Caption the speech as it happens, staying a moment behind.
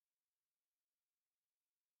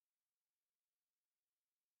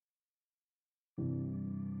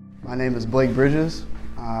My name is Blake Bridges.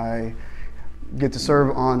 I get to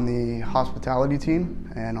serve on the hospitality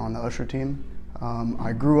team and on the usher team.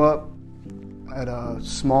 I grew up at a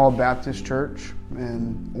small Baptist church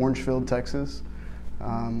in Orangefield, Texas.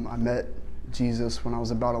 I met Jesus when I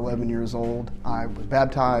was about 11 years old. I was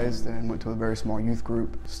baptized and went to a very small youth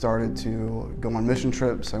group. Started to go on mission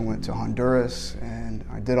trips. I went to Honduras and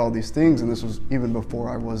I did all these things, and this was even before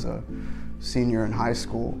I was a senior in high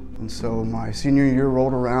school. And so my senior year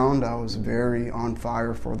rolled around. I was very on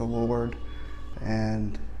fire for the Lord,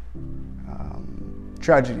 and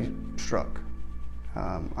tragedy struck.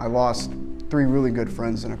 I lost 3 really good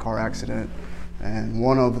friends in a car accident, and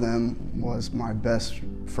one of them was my best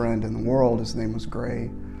friend in the world. His name was Gray.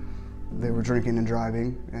 They were drinking and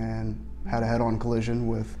driving and had a head-on collision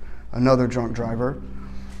with another drunk driver,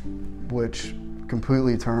 which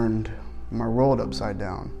completely turned my world upside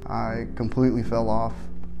down. I completely fell off.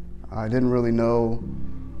 I didn't really know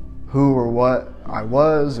who or what I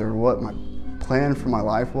was or what my plan for my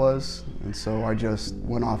life was, and so I just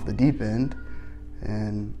went off the deep end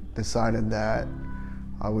and decided that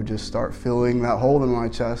I would just start filling that hole in my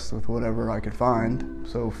chest with whatever I could find.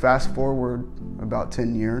 So fast forward about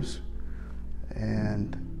 10 years,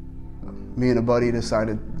 and me and a buddy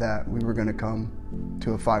decided that we were going to come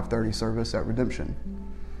to a 5:30 service at Redemption.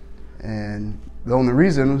 And the only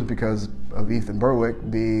reason was because of Ethan Berwick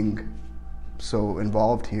being so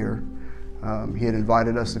involved here. He had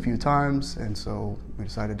invited us a few times, and so we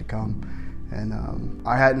decided to come. And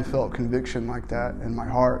I hadn't felt conviction like that in my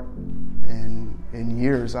heart in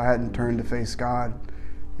years. I hadn't turned to face God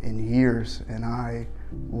in years, and I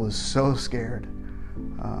was so scared.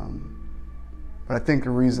 But I think the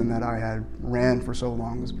reason that I had ran for so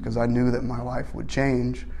long is because I knew that my life would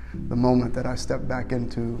change the moment that I stepped back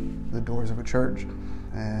into the doors of a church,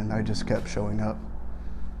 and I just kept showing up.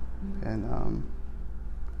 And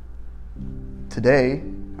today,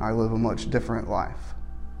 I live a much different life.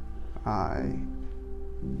 I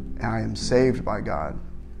am saved by God,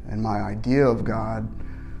 and my idea of God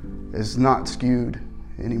is not skewed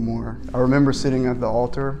anymore. I remember sitting at the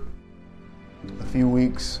altar a few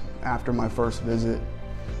weeks after my first visit,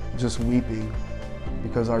 just weeping,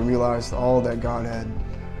 because I realized all that God had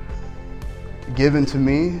given to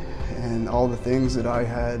me and all the things that I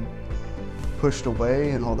had pushed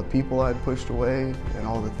away and all the people I had pushed away and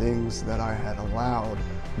all the things that I had allowed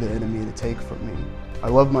the enemy to take from me. I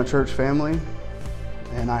love my church family,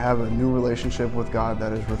 and I have a new relationship with God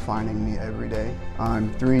that is refining me every day.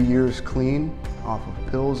 I'm 3 years clean off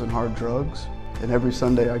of pills and hard drugs, and every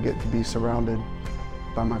Sunday I get to be surrounded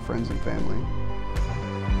by my friends and family.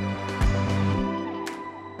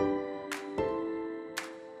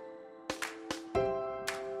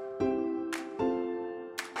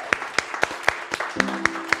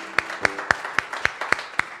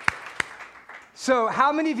 So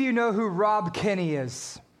how many of you know who Rob Kinney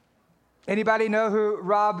is? Anybody know who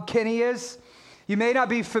Rob Kinney is? You may not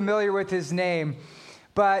be familiar with his name,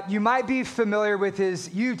 but you might be familiar with his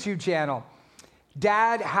YouTube channel,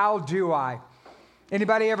 Dad, How Do I?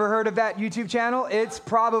 Anybody ever heard of that YouTube channel? It's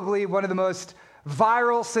probably one of the most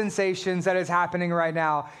viral sensations that is happening right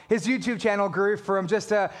now. His YouTube channel grew from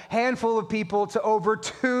just a handful of people to over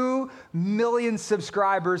 2 million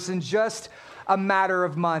subscribers in just a matter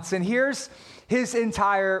of months. And here's his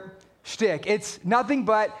entire shtick. It's nothing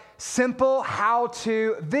but simple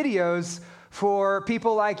how-to videos for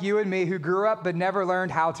people like you and me who grew up but never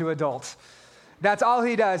learned how to adult. That's all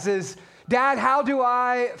he does is, Dad, how do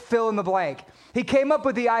I fill in the blank? He came up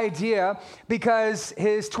with the idea because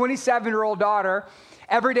his 27-year-old daughter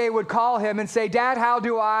every day would call him and say, Dad, how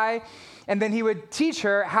do I? And then he would teach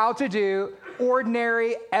her how to do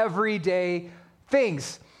ordinary, everyday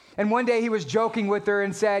things. And one day he was joking with her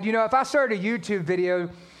and said, you know, if I started a YouTube video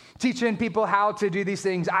teaching people how to do these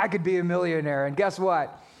things, I could be a millionaire. And guess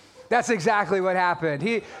what? That's exactly what happened.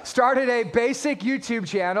 He started a basic YouTube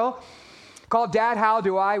channel called Dad, How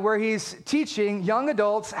Do I, where he's teaching young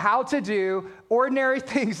adults how to do ordinary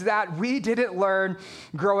things that we didn't learn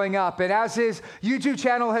growing up. And as his YouTube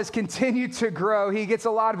channel has continued to grow, he gets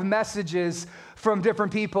a lot of messages from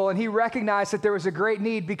different people, and he recognized that there was a great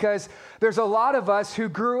need because there's a lot of us who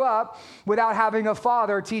grew up without having a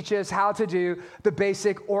father teach us how to do the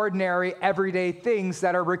basic, ordinary, everyday things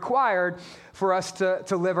that are required for us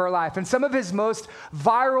to live our life. And some of his most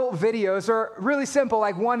viral videos are really simple.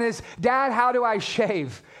 Like one is, Dad, how do I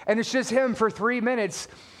shave? And it's just him for 3 minutes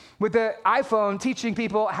with the iPhone teaching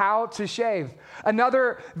people how to shave.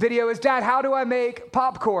 Another video is, Dad, how do I make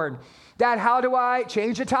popcorn? Dad, how do I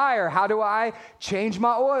change a tire? How do I change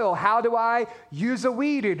my oil? How do I use a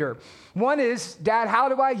weed eater? One is, Dad, how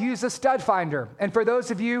do I use a stud finder? And for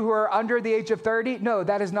those of you who are under the age of 30, no,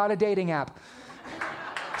 that is not a dating app.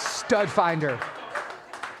 Stud finder.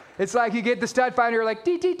 It's like you get the stud finder, you're like,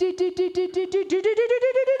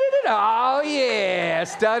 oh yeah,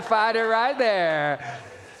 stud finder right there.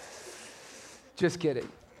 Just kidding.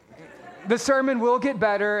 The sermon will get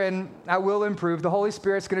better and I will improve. The Holy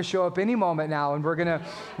Spirit's going to show up any moment now, and we're going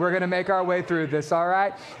to make our way through this, all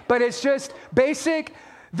right? But it's just basic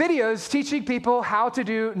videos teaching people how to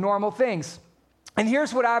do normal things. And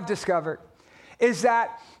here's what I've discovered is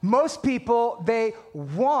that most people, they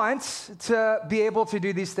want to be able to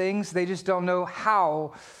do these things. They just don't know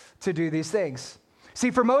how to do these things. See,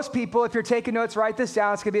 for most people, if you're taking notes, write this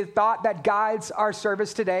down. It's going to be a thought that guides our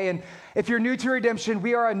service today. And if you're new to Redemption,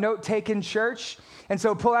 we are a note-taking church. And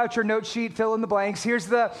so pull out your note sheet, fill in the blanks. Here's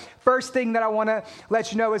the first thing that I want to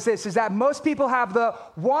let you know is this, is that most people have the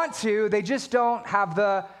want to, they just don't have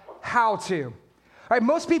the how to. All right,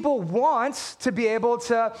 most people want to be able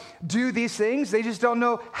to do these things. They just don't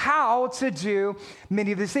know how to do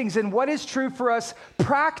many of these things. And what is true for us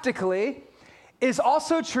practically is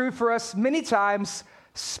also true for us many times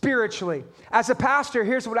spiritually. As a pastor,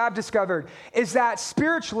 here's what I've discovered, is that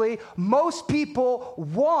spiritually, most people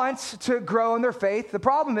want to grow in their faith. The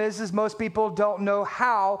problem is most people don't know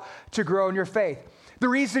how to grow in your faith. The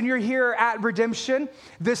reason you're here at Redemption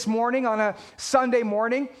this morning on a Sunday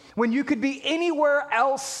morning, when you could be anywhere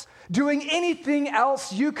else doing anything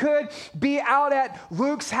else. You could be out at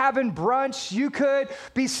Luke's having brunch. You could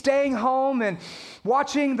be staying home and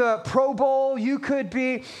watching the Pro Bowl. You could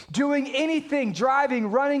be doing anything, driving,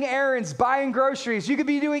 running errands, buying groceries. You could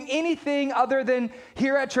be doing anything other than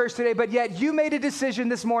here at church today, but yet you made a decision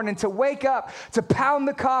this morning to wake up, to pound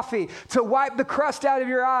the coffee, to wipe the crust out of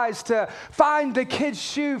your eyes, to find the kid's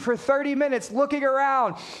shoe for 30 minutes, looking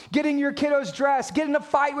around, getting your kiddos dressed, getting in a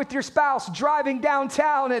fight with your spouse, driving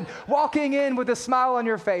downtown and walking in with a smile on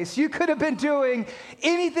your face. You could have been doing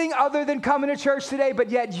anything other than coming to church today, but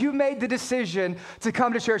yet you made the decision to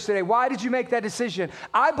come to church today. Why did you make that decision?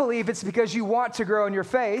 I believe it's because you want to grow in your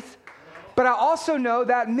faith, but I also know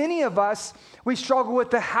that many of us, we struggle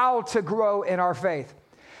with the how to grow in our faith.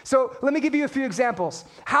 So let me give you a few examples.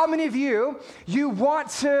 How many of you want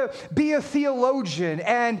to be a theologian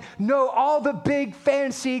and know all the big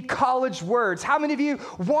fancy college words? How many of you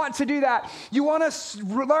want to do that? You want to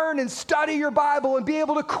learn and study your Bible and be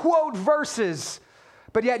able to quote verses,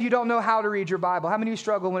 but yet you don't know how to read your Bible. How many of you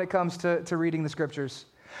struggle when it comes to reading the scriptures?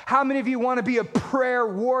 How many of you want to be a prayer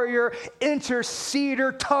warrior,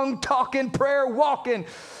 interceder, tongue-talking, prayer-walking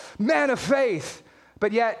man of faith,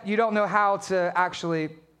 but yet you don't know how to actually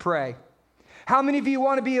pray? How many of you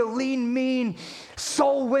want to be a lean, mean,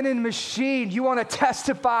 soul-winning machine? You want to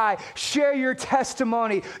testify, share your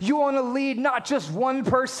testimony. You want to lead not just one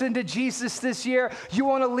person to Jesus this year. You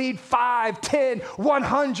want to lead 5, 10,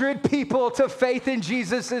 100 people to faith in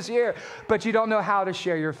Jesus this year, but you don't know how to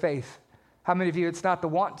share your faith. How many of you, it's not the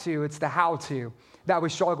want to, it's the how to that we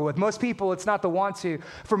struggle with. Most people, it's not the want to.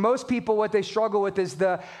 For most people, what they struggle with is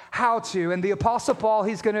the how to. And the Apostle Paul,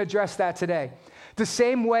 he's going to address that today. The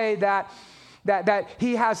same way that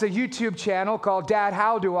he has a YouTube channel called Dad,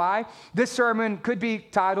 How Do I? This sermon could be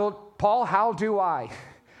titled, Paul, How Do I?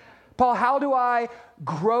 Paul, how do I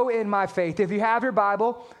grow in my faith? If you have your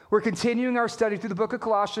Bible, we're continuing our study through the book of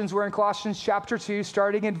Colossians. We're in Colossians chapter 2,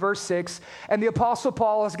 starting in verse 6. And the Apostle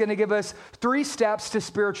Paul is going to give us 3 steps to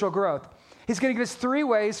spiritual growth. He's going to give us 3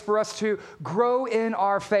 ways for us to grow in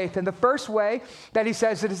our faith. And the first way that he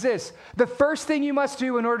says it is this. The first thing you must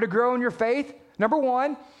do in order to grow in your faith, number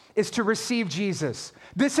 1, is to receive Jesus.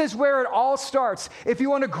 This is where it all starts. If you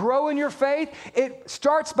want to grow in your faith, it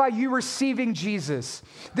starts by you receiving Jesus.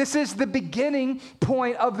 This is the beginning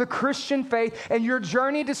point of the Christian faith, and your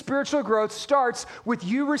journey to spiritual growth starts with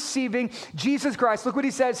you receiving Jesus Christ. Look what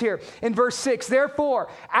he says here in verse 6. Therefore,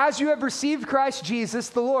 as you have received Christ Jesus,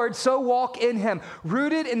 the Lord, so walk in him,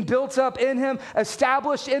 rooted and built up in him,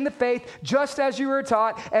 established in the faith, just as you were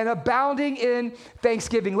taught, and abounding in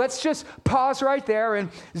thanksgiving. Let's just pause right there and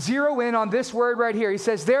zero in on this word right here. He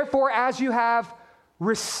says, therefore, as you have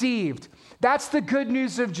received. That's the good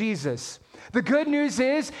news of Jesus. The good news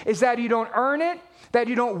is that you don't earn it, that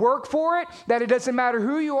you don't work for it, that it doesn't matter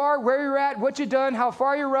who you are, where you're at, what you've done, how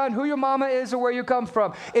far you run, who your mama is, or where you come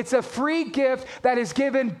from. It's a free gift that is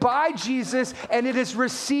given by Jesus, and it is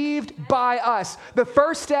received by us. The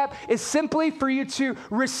first step is simply for you to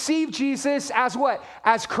receive Jesus as what?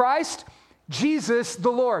 As Christ, Jesus the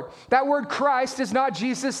Lord. That word Christ is not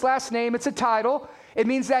Jesus' last name. It's a title. It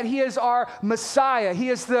means that he is our Messiah. He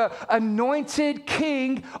is the anointed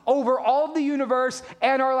king over all of the universe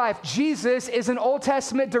and our life. Jesus is an Old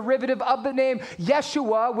Testament derivative of the name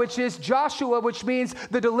Yeshua, which is Joshua, which means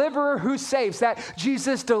the deliverer who saves. That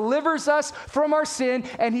Jesus delivers us from our sin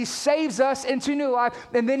and he saves us into new life.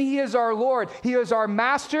 And then he is our Lord. He is our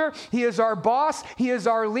master. He is our boss. He is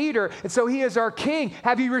our leader. And so he is our king.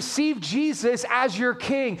 Have you received Jesus as your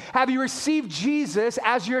king? Have you received Jesus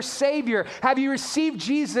as your savior? Have you received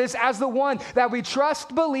Jesus as the one that we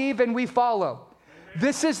trust, believe, and we follow?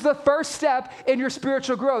 This is the first step in your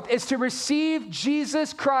spiritual growth, is to receive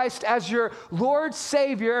Jesus Christ as your Lord,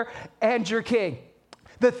 Savior, and your King.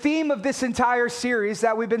 The theme of this entire series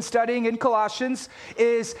that we've been studying in Colossians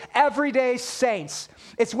is everyday saints.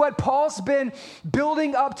 It's what Paul's been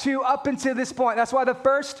building up until this point. That's why the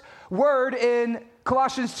first word in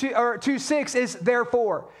Colossians 2:6 is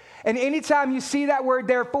therefore. And anytime you see that word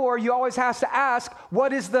therefore, you always have to ask,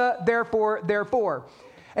 what is the therefore?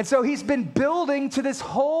 And so he's been building to this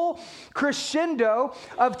whole crescendo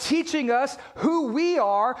of teaching us who we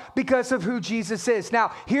are because of who Jesus is.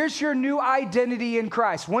 Now, here's your new identity in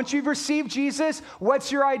Christ. Once you've received Jesus,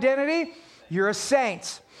 what's your identity? You're a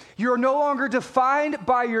saint. You are no longer defined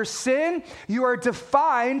by your sin. You are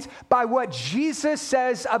defined by what Jesus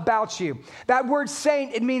says about you. That word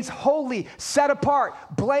saint, it means holy, set apart,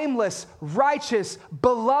 blameless, righteous,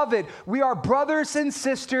 beloved. We are brothers and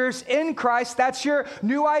sisters in Christ. That's your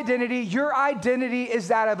new identity. Your identity is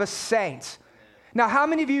that of a saint. Now, how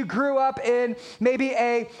many of you grew up in maybe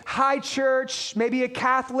a high church, maybe a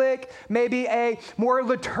Catholic, maybe a more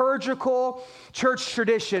liturgical church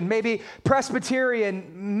tradition, maybe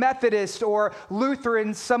Presbyterian, Methodist, or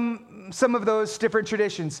Lutheran, some of those different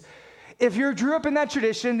traditions? If you grew up in that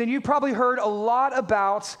tradition, then you probably heard a lot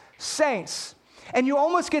about saints. And you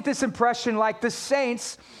almost get this impression like the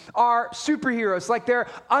saints are superheroes, like they're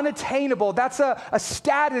unattainable. That's a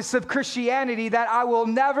status of Christianity that I will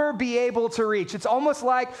never be able to reach. It's almost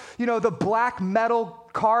like, the black metal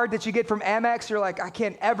card that you get from Amex. You're like, I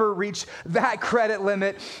can't ever reach that credit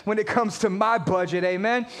limit when it comes to my budget,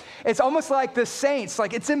 amen? It's almost like the saints,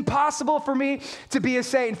 like it's impossible for me to be a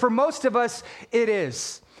saint. And for most of us, it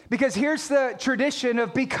is. Because here's the tradition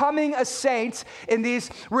of becoming a saint in these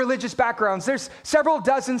religious backgrounds. There's several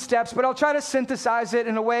dozen steps, but I'll try to synthesize it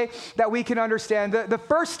in a way that we can understand. The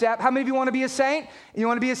first step, how many of you want to be a saint? You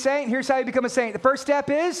want to be a saint? Here's how you become a saint. The first step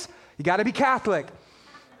is you got to be Catholic.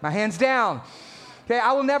 My hand's down. Okay,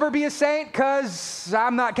 I will never be a saint because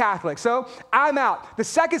I'm not Catholic. So I'm out. The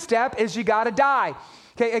second step is you got to die.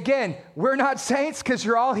 Okay, again, we're not saints because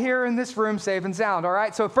you're all here in this room safe and sound, all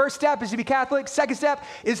right? So first step is to be Catholic. Second step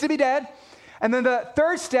is to be dead. And then the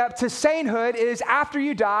third step to sainthood is after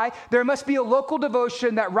you die, there must be a local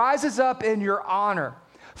devotion that rises up in your honor.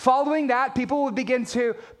 Following that, people will begin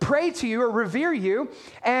to pray to you or revere you,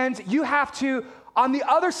 and you have to, on the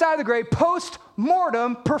other side of the grave,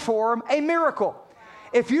 post-mortem, perform a miracle.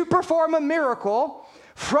 If you perform a miracle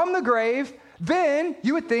from the grave, then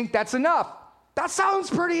you would think that's enough. That sounds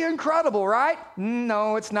pretty incredible, right?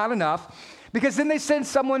 No, it's not enough. Because then they send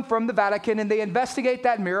someone from the Vatican and they investigate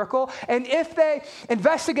that miracle. And if they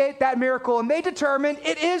investigate that miracle and they determine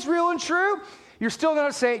it is real and true, you're still not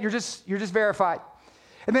a saint, you're just verified.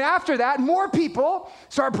 And then after that, more people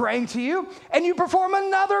start praying to you and you perform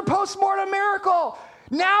another post-mortem miracle.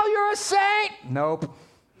 Now you're a saint. Nope.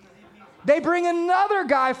 They bring another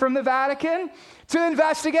guy from the Vatican to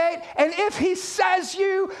investigate, and if he says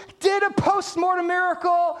you did a post-mortem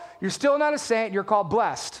miracle, you're still not a saint, you're called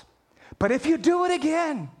blessed. But if you do it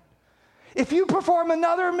again, if you perform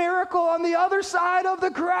another miracle on the other side of the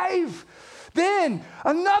grave, then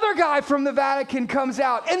another guy from the Vatican comes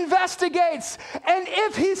out, investigates, and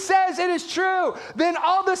if he says it is true, then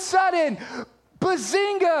all of a sudden,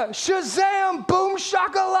 bazinga, shazam, boom,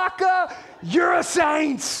 shakalaka, you're a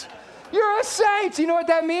saint. You're a saint. You know what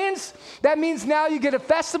that means? That means now you get a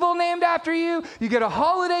festival named after you, you get a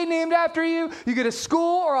holiday named after you, you get a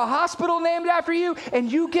school or a hospital named after you,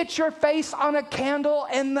 and you get your face on a candle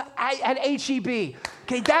at HEB.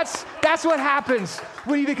 Okay, that's what happens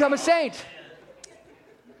when you become a saint.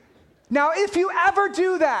 Now, if you ever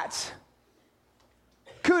do that,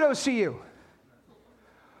 kudos to you.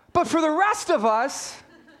 But for the rest of us,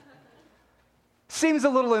 seems a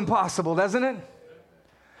little impossible, doesn't it?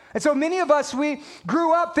 And so many of us, we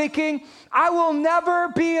grew up thinking, I will never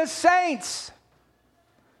be a saint.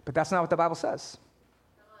 But that's not what the Bible says.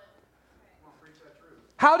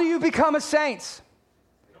 How do you become a saint?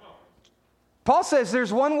 Paul says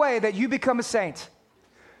there's one way that you become a saint.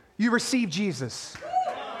 You receive Jesus.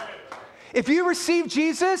 If you receive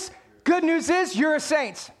Jesus, good news is you're a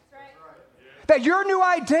saint. that your new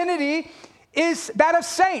identity is that of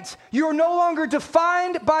saints. You are no longer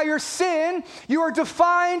defined by your sin. You are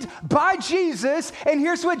defined by Jesus. And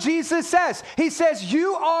here's what Jesus says. He says,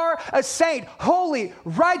 you are a saint, holy,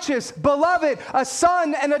 righteous, beloved, a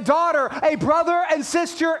son and a daughter, a brother and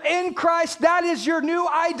sister in Christ. That is your new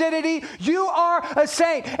identity. You are a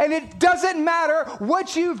saint. And it doesn't matter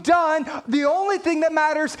what you've done. The only thing that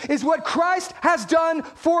matters is what Christ has done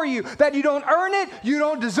for you. That you don't earn it. You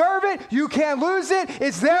don't deserve it. You can't lose it.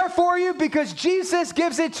 It's there for you because Jesus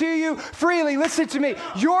gives it to you freely. Listen to me.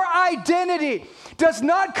 Your identity does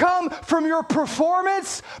not come from your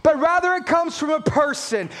performance, but rather it comes from a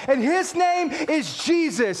person. And his name is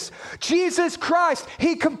Jesus. Jesus Christ.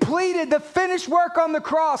 He completed the finished work on the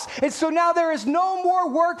cross. And so now there is no more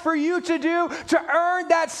work for you to do to earn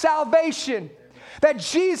that salvation. That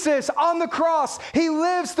Jesus on the cross, he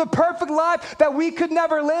lives the perfect life that we could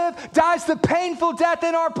never live, dies the painful death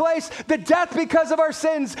in our place, the death because of our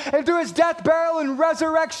sins, and through his death, burial, and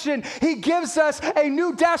resurrection, he gives us a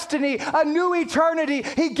new destiny, a new eternity.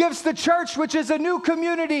 He gives the church, which is a new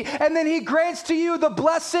community, and then he grants to you the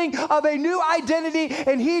blessing of a new identity,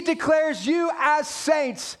 and he declares you as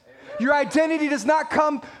saints. Your identity does not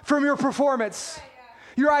come from your performance.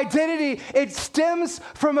 Your identity, it stems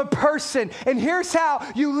from a person. And here's how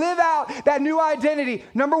you live out that new identity.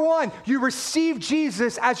 Number one, you receive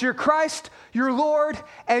Jesus as your Christ, your Lord,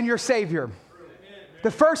 and your Savior.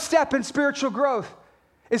 The first step in spiritual growth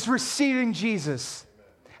is receiving Jesus.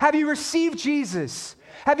 Have you received Jesus?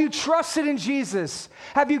 Have you trusted in Jesus?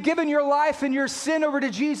 Have you given your life and your sin over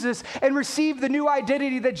to Jesus and received the new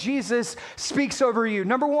identity that Jesus speaks over you?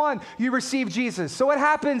 Number one, you receive Jesus. So what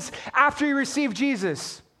happens after you receive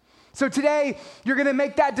Jesus? So today, you're going to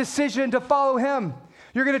make that decision to follow him.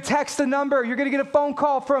 You're going to text a number. You're going to get a phone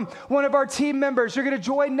call from one of our team members. You're going to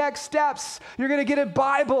join Next Steps. You're going to get a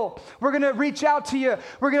Bible. We're going to reach out to you.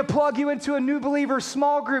 We're going to plug you into a new believer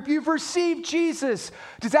small group. You've received Jesus.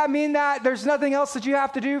 Does that mean that there's nothing else that you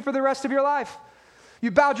have to do for the rest of your life?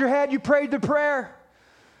 You bowed your head. You prayed the prayer.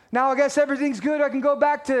 Now I guess everything's good. I can go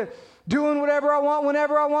back to doing whatever I want,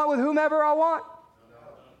 whenever I want, with whomever I want.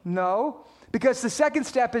 No, because the second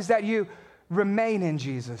step is that you remain in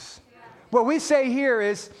Jesus. What we say here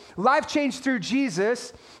is life change through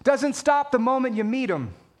Jesus doesn't stop the moment you meet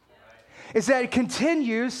him. It's that it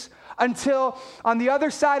continues until on the other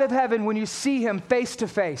side of heaven when you see him face to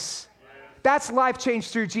face. That's life change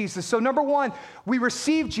through Jesus. So number one, we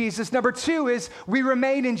receive Jesus. Number two is we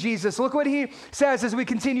remain in Jesus. Look what he says as we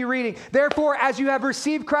continue reading. Therefore, as you have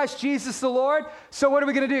received Christ Jesus the Lord, so what are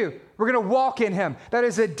we going to do? We're going to walk in him. That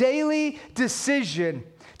is a daily decision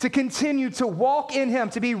to continue to walk in him,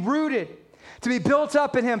 to be rooted, to be built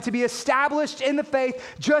up in him, to be established in the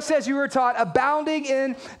faith, just as you were taught, abounding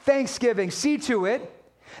in thanksgiving. See to it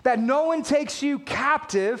that no one takes you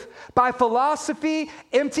captive by philosophy,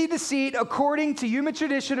 empty deceit, according to human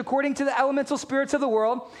tradition, according to the elemental spirits of the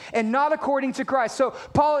world, and not according to Christ. So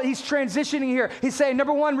Paul, he's transitioning here. He's saying,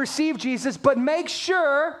 number one, receive Jesus, but make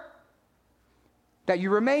sure that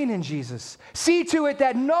you remain in Jesus. See to it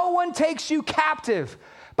that no one takes you captive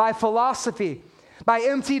by philosophy, by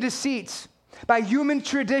empty deceits, by human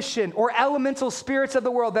tradition or elemental spirits of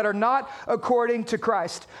the world that are not according to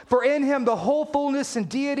Christ. For in him the whole fullness and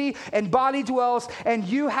deity and body dwells, and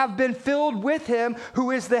you have been filled with him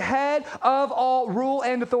who is the head of all rule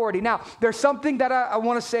and authority. Now, there's something that I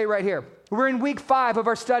want to say right here. We're in week 5 of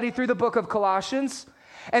our study through the book of Colossians.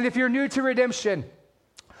 And if you're new to redemption,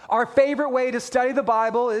 our favorite way to study the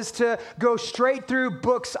Bible is to go straight through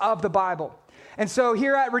books of the Bible. And so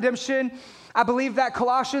here at Redemption, I believe that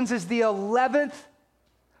Colossians is the 11th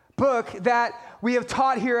book that we have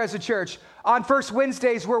taught here as a church. On first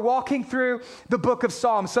Wednesdays, we're walking through the book of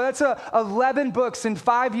Psalms. So that's 11 books in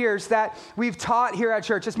 5 years that we've taught here at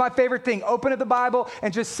church. It's my favorite thing. Open up the Bible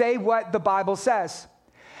and just say what the Bible says.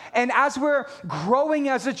 And as we're growing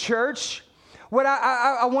as a church, what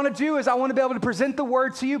I want to do is I want to be able to present the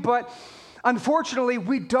word to you, but unfortunately,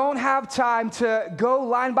 we don't have time to go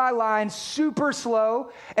line by line, super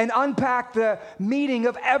slow, and unpack the meaning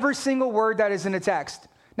of every single word that is in a text.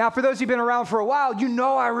 Now, for those who've been around for a while, you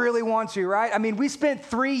know I really want to, right? I mean, we spent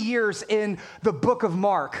 3 years in the book of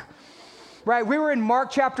Mark, right? We were in Mark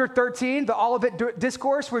chapter 13, the Olivet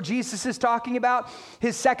Discourse, where Jesus is talking about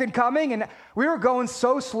his second coming, and we were going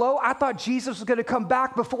so slow, I thought Jesus was going to come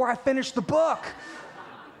back before I finished the book.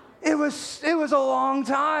 It was a long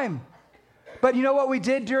time. But you know what we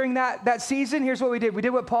did during that season? Here's what we did. We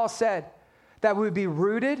did what Paul said, that we would be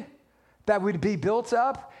rooted, that we'd be built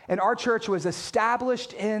up, and our church was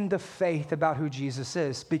established in the faith about who Jesus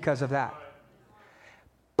is because of that.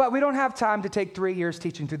 But we don't have time to take 3 years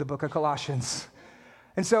teaching through the book of Colossians.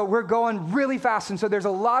 And so we're going really fast. And so there's a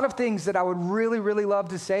lot of things that I would really, really love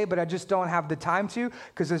to say, but I just don't have the time to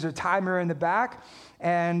because there's a timer in the back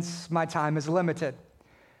and my time is limited.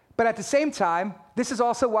 But at the same time, this is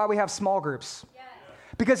also why we have small groups. Yes.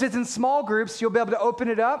 Because it's in small groups, you'll be able to open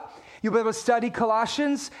it up. You'll be able to study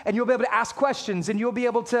Colossians, and you'll be able to ask questions, and you'll be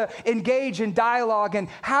able to engage in dialogue and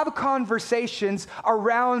have conversations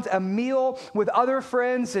around a meal with other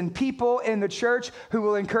friends and people in the church who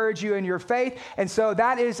will encourage you in your faith. And so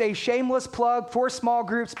that is a shameless plug for small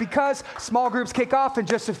groups because small groups kick off in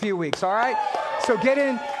just a few weeks, all right? So get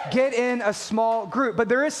in a small group. But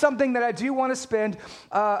there is something that I do want to spend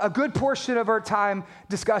a good portion of our time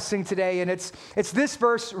discussing today, and it's this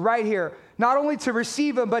verse right here. Not only to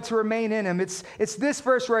receive him, but to remain in him. It's this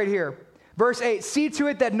verse right here. Verse 8, see to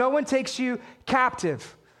it that no one takes you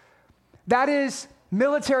captive. That is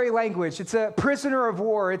military language. It's a prisoner of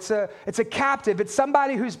war. It's a captive. It's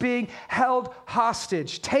somebody who's being held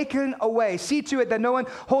hostage, taken away. See to it that no one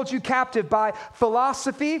holds you captive by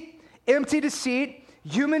philosophy, empty deceit,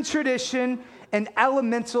 human tradition, and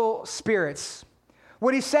elemental spirits.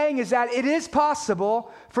 What he's saying is that it is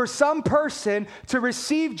possible for some person to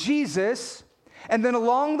receive Jesus and then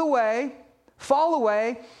along the way, fall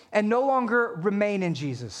away and no longer remain in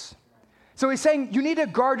Jesus. So he's saying you need to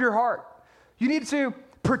guard your heart. You need to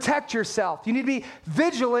protect yourself. You need to be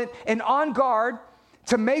vigilant and on guard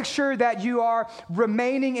to make sure that you are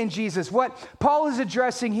remaining in Jesus. What Paul is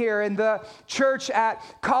addressing here in the church at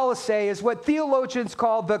Colossae is what theologians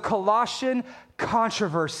call the Colossian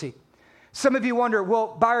controversy. Some of you wonder,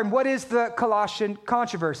 well, Byron, what is the Colossian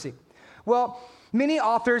controversy? Well, many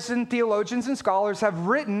authors and theologians and scholars have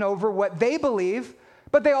written over what they believe,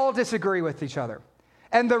 but they all disagree with each other.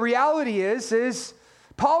 And the reality is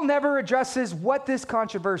Paul never addresses what this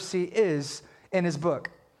controversy is in his book.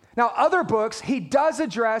 Now, other books, he does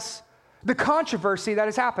address the controversy that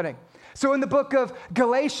is happening. So in the book of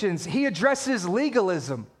Galatians, he addresses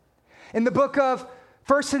legalism. In the book of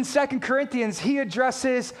 1st and 2nd Corinthians, he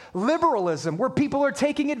addresses liberalism, where people are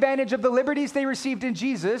taking advantage of the liberties they received in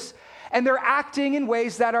Jesus, and they're acting in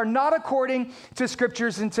ways that are not according to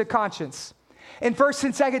scriptures and to conscience. In 1st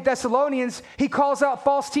and 2nd Thessalonians, he calls out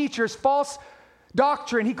false teachers, false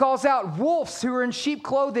doctrine. He calls out wolves who are in sheep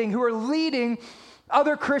clothing, who are leading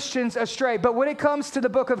other Christians astray. But when it comes to the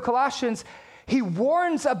book of Colossians, he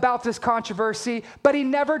warns about this controversy, but he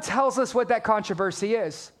never tells us what that controversy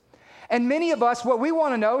is. And many of us, what we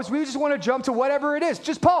want to know is we just want to jump to whatever it is.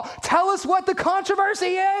 Just, Paul, tell us what the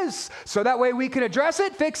controversy is. So that way we can address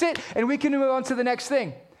it, fix it, and we can move on to the next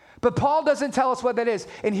thing. But Paul doesn't tell us what that is.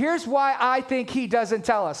 And here's why I think he doesn't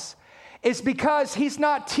tell us. It's because he's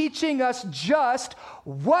not teaching us just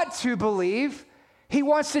what to believe. He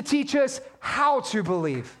wants to teach us how to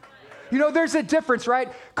believe. You know, there's a difference,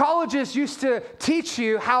 right? Colleges used to teach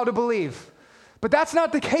you how to believe. But that's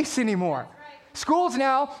not the case anymore. Schools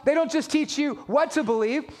now, they don't just teach you what to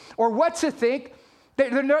believe or what to think.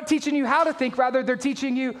 They're not teaching you how to think. Rather, they're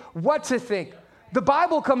teaching you what to think. The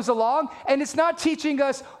Bible comes along, and it's not teaching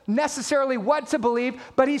us necessarily what to believe,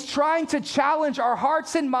 but he's trying to challenge our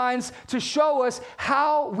hearts and minds to show us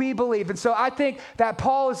how we believe. And so I think that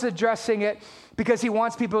Paul is addressing it because he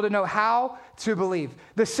wants people to know how to believe.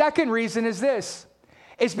 The second reason is this.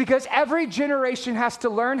 It's because every generation has to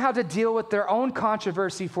learn how to deal with their own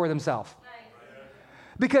controversy for themselves.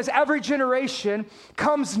 Because every generation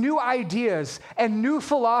comes new ideas and new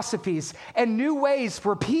philosophies and new ways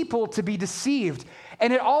for people to be deceived.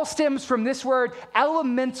 And it all stems from this word,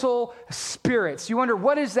 elemental spirits. You wonder,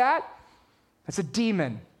 what is that? It's a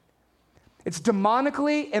demon. It's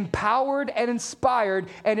demonically empowered and inspired,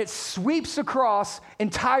 and it sweeps across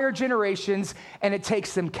entire generations, and it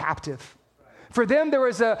takes them captive. For them, there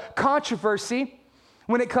was a controversy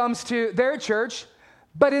when it comes to their church.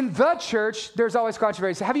 But in the church, there's always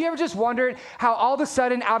controversy. Have you ever just wondered how all of a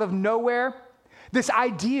sudden, out of nowhere, this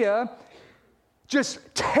idea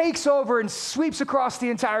just takes over and sweeps across the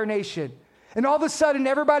entire nation? And all of a sudden,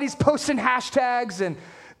 everybody's posting hashtags and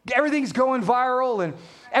everything's going viral. And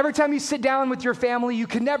every time you sit down with your family, you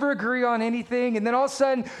can never agree on anything. And then all of a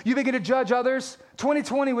sudden, you begin to judge others.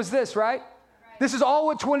 2020 was this, right? This is all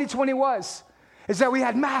what 2020 was, is that we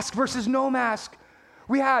had mask versus no mask.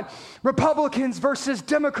 We had Republicans versus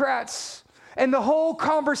Democrats, and the whole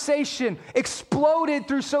conversation exploded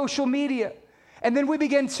through social media. And then we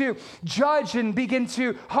began to judge and begin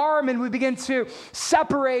to harm, and we began to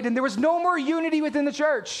separate, and there was no more unity within the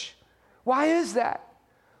church. Why is that?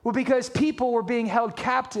 Well, because people were being held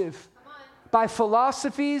captive by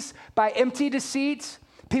philosophies, by empty deceits.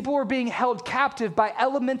 People were being held captive by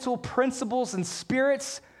elemental principles and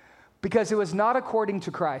spirits because it was not according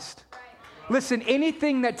to Christ. Listen,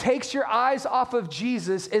 anything that takes your eyes off of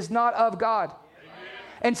Jesus is not of God.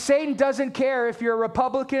 And Satan doesn't care if you're a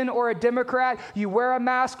Republican or a Democrat, you wear a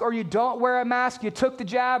mask or you don't wear a mask, you took the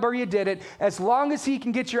jab or you didn't. As long as he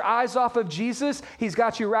can get your eyes off of Jesus, he's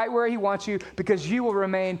got you right where he wants you, because you will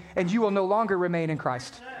remain and you will no longer remain in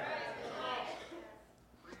Christ.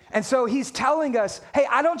 And so he's telling us, hey,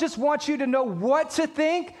 I don't just want you to know what to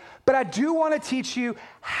think, but I do want to teach you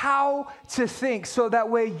how to think, so that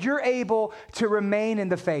way you're able to remain in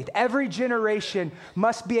the faith. Every generation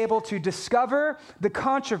must be able to discover the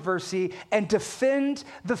controversy and defend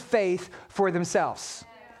the faith for themselves.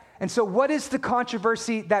 And so what is the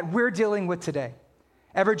controversy that we're dealing with today?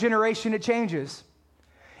 Every generation it changes.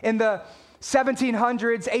 In the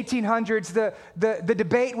 1700s, 1800s, the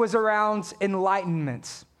debate was around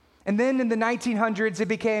enlightenment. And then in the 1900s, it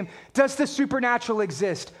became, does the supernatural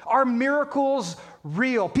exist? Are miracles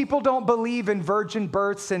real? People don't believe in virgin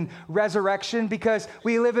births and resurrection because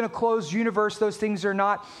we live in a closed universe. Those things are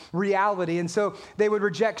not reality. And so they would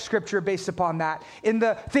reject scripture based upon that. In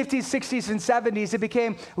the 50s, 60s, and 70s, it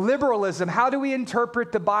became liberalism. How do we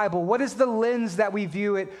interpret the Bible? What is the lens that we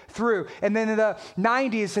view it through? And then in the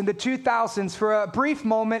 90s and the 2000s, for a brief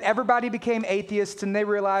moment, everybody became atheists and they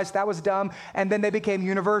realized that was dumb. And then they became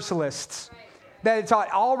universalists. That it taught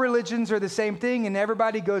all religions are the same thing and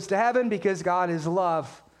everybody goes to heaven because God is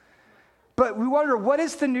love. But we wonder, what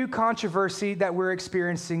is the new controversy that we're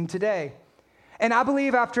experiencing today? And I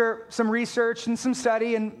believe after some research and some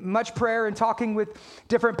study and much prayer and talking with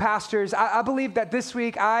different pastors, I believe that this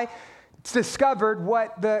week I discovered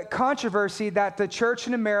what the controversy that the church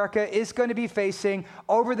in America is going to be facing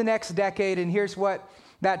over the next decade. And here's what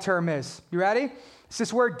that term is. You ready? It's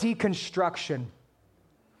this word deconstruction.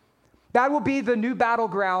 That will be the new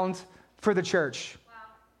battleground for the church.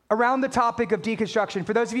 Wow. Around the topic of deconstruction.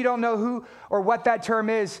 For those of you who don't know who or what that term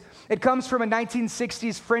is, it comes from a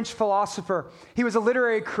 1960s French philosopher. He was a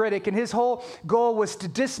literary critic, and his whole goal was to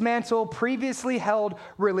dismantle previously held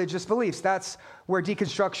religious beliefs. That's where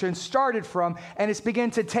deconstruction started from, and it's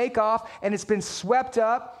begun to take off, and it's been swept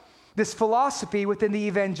up, this philosophy within the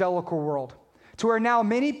evangelical world, to where now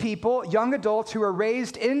many people, young adults who are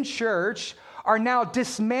raised in church, are now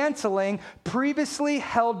dismantling previously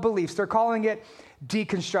held beliefs. They're calling it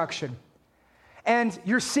deconstruction. And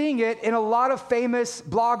you're seeing it in a lot of famous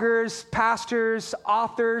bloggers, pastors,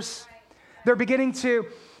 authors. They're beginning to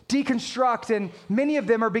deconstruct, and many of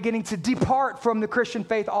them are beginning to depart from the Christian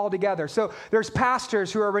faith altogether. So there's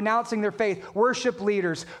pastors who are renouncing their faith, worship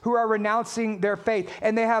leaders who are renouncing their faith,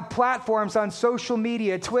 and they have platforms on social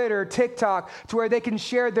media, Twitter, TikTok, to where they can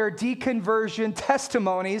share their deconversion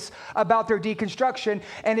testimonies about their deconstruction,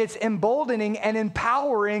 and it's emboldening and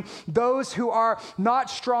empowering those who are not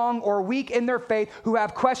strong or weak in their faith, who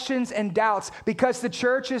have questions and doubts, because the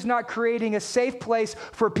church is not creating a safe place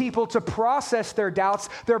for people to process their doubts.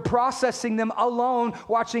 They're processing them alone,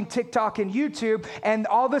 watching TikTok and YouTube, and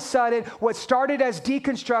all of a sudden, what started as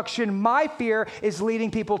deconstruction, my fear, is leading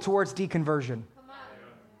people towards deconversion.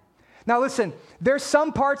 Now listen, there's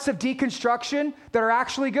some parts of deconstruction that are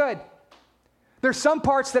actually good. There's some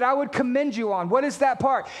parts that I would commend you on. What is that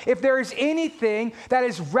part? If there is anything that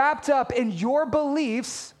is wrapped up in your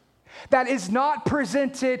beliefs that is not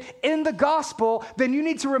presented in the gospel, then you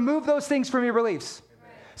need to remove those things from your beliefs.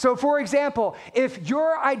 So, for example, if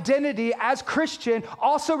your identity as Christian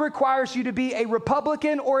also requires you to be a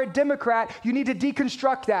Republican or a Democrat, you need to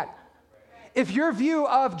deconstruct that. If your view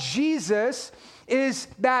of Jesus is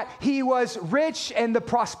that he was rich and the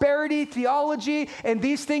prosperity theology and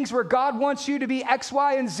these things where God wants you to be X,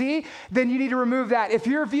 Y, and Z, then you need to remove that. If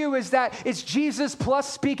your view is that it's Jesus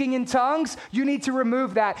plus speaking in tongues, you need to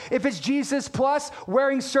remove that. If it's Jesus plus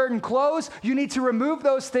wearing certain clothes, you need to remove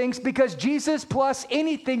those things, because Jesus plus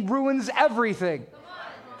anything ruins everything.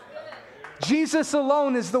 Jesus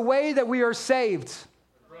alone is the way that we are saved.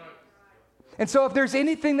 And so if there's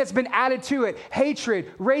anything that's been added to it,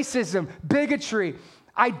 hatred, racism, bigotry,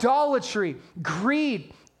 idolatry,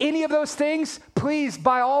 greed, any of those things, please,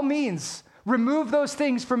 by all means, remove those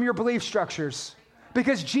things from your belief structures,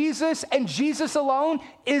 because Jesus and Jesus alone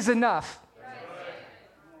is enough.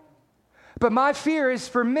 But my fear is,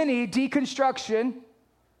 for many, deconstruction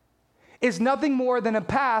is nothing more than a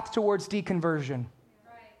path towards deconversion.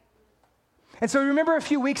 And so remember a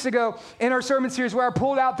few weeks ago in our sermon series where I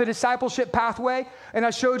pulled out the discipleship pathway and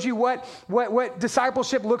I showed you what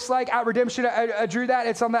discipleship looks like at Redemption. I drew that.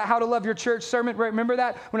 It's on that How to Love Your Church sermon. Remember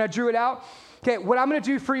that when I drew it out? Okay, what I'm going to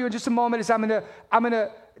do for you in just a moment is I'm going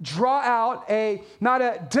to draw out not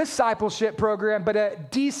a discipleship program, but a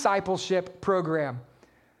discipleship program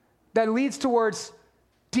that leads towards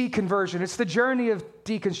deconversion. It's the journey of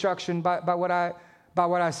deconstruction by what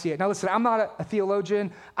I see it. Now listen, I'm not a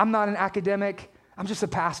theologian. I'm not an academic. I'm just a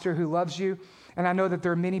pastor who loves you. And I know that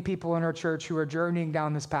there are many people in our church who are journeying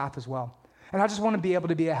down this path as well. And I just want to be able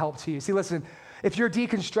to be a help to you. See, listen, if you're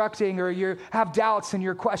deconstructing or you have doubts and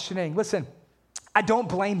you're questioning, listen, I don't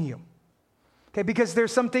blame you. Okay, because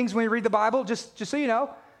there's some things when you read the Bible, just so you know,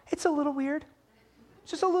 it's a little weird.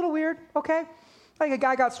 It's just a little weird, okay? Like a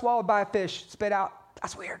guy got swallowed by a fish, spit out.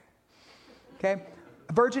 That's weird. Okay?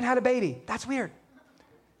 A virgin had a baby. That's weird.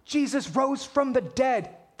 Jesus rose from the dead.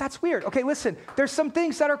 That's weird. Okay, listen, there's some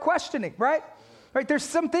things that are questioning, right? Right? There's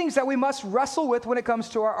some things that we must wrestle with when it comes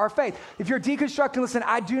to our faith. If you're deconstructing, listen,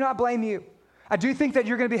 I do not blame you. I do think that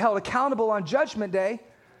you're going to be held accountable on Judgment Day.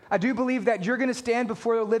 I do believe that you're going to stand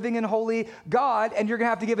before the living and holy God, and you're going to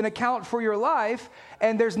have to give an account for your life,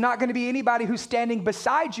 and there's not going to be anybody who's standing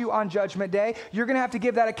beside you on Judgment Day. You're going to have to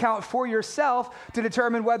give that account for yourself to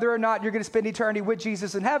determine whether or not you're going to spend eternity with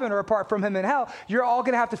Jesus in heaven or apart from him in hell. You're all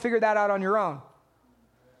going to have to figure that out on your own.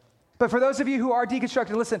 But for those of you who are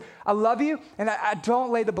deconstructed, listen, I love you, and I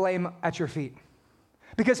don't lay the blame at your feet,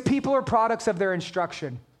 because people are products of their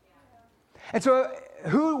instruction. And so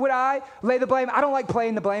who would I lay the blame? I don't like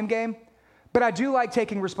playing the blame game, but I do like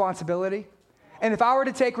taking responsibility. And if I were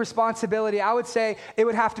to take responsibility, I would say it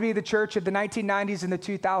would have to be the church of the 1990s and the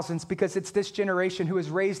 2000s, because it's this generation who was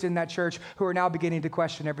raised in that church who are now beginning to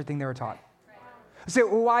question everything they were taught. So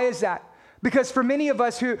why is that? Because for many of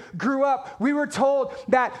us who grew up, we were told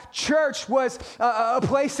that church was a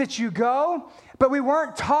place that you go, but we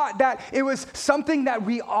weren't taught that it was something that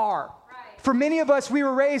we are. For many of us, we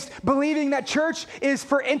were raised believing that church is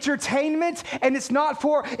for entertainment and it's not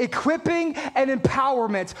for equipping and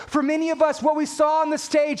empowerment. For many of us, what we saw on the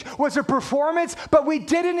stage was a performance, but we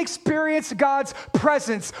didn't experience God's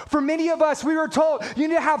presence. For many of us, we were told you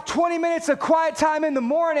need to have 20 minutes of quiet time in the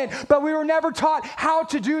morning, but we were never taught how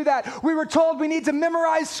to do that. We were told we need to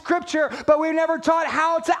memorize scripture, but we were never taught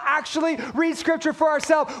how to actually read scripture for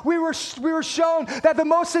ourselves. We were shown that the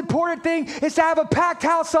most important thing is to have a packed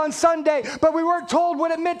house on Sunday, but we weren't told what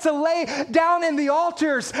it meant to lay down in the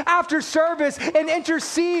altars after service and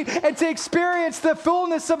intercede and to experience the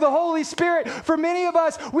fullness of the Holy Spirit. For many of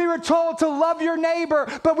us, we were told to love your neighbor,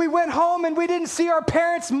 but we went home and we didn't see our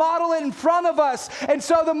parents model it in front of us. And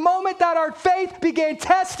so the moment that our faith began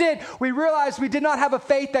tested, we realized we did not have a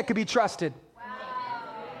faith that could be trusted.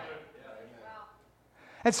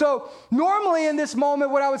 And so normally in this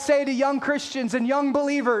moment, what I would say to young Christians and young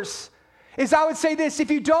believers is I would say this: if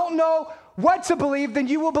you don't know what to believe, then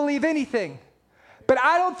you will believe anything. But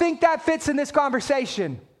I don't think that fits in this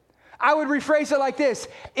conversation. I would rephrase it like this: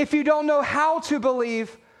 if you don't know how to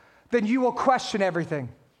believe, then you will question everything.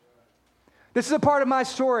 This is a part of my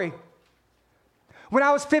story. When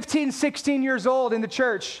I was 15, 16 years old in the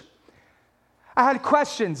church, I had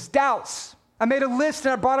questions, doubts. I made a list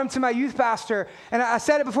and I brought them to my youth pastor. And I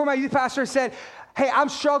said it before my youth pastor. I said, hey, I'm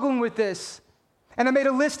struggling with this. And I made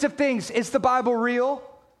a list of things. Is the Bible real?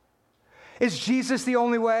 Is Jesus the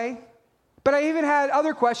only way? But I even had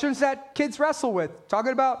other questions that kids wrestle with,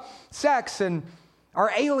 talking about sex and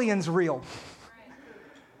are aliens real?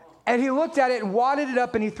 And he looked at it and wadded it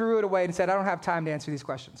up and he threw it away and said, I don't have time to answer these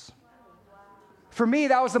questions. For me,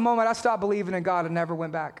 that was the moment I stopped believing in God and never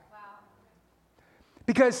went back.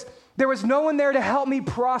 Because there was no one there to help me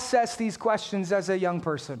process these questions as a young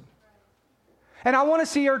person. And I want to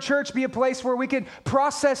see our church be a place where we can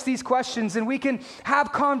process these questions and we can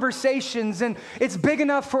have conversations, and it's big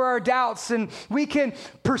enough for our doubts, and we can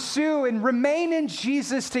pursue and remain in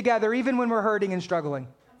Jesus together even when we're hurting and struggling.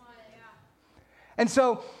 And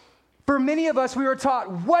so for many of us, we were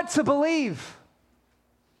taught what to believe,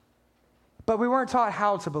 but we weren't taught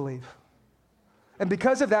how to believe. And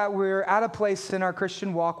because of that, we're at a place in our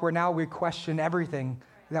Christian walk where now we question everything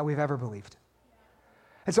that we've ever believed.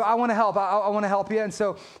 And so I want to help. I want to help you. And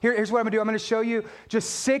so here's what I'm going to do. I'm going to show you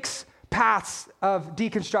just 6 paths of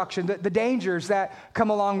deconstruction, the dangers that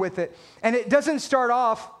come along with it. And it doesn't start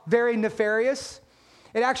off very nefarious.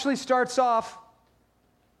 It actually starts off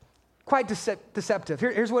quite deceptive.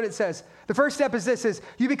 Here's what it says. The first step is this: is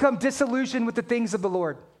you become disillusioned with the things of the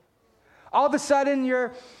Lord. All of a sudden,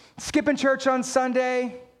 you're skipping church on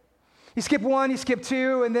Sunday. You skip 1, you skip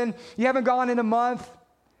 2, and then you haven't gone in a month.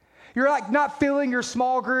 You're like not feeling your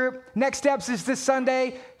small group. Next steps is this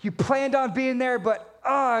Sunday. You planned on being there, but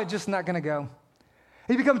just not going to go.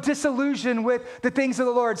 You become disillusioned with the things of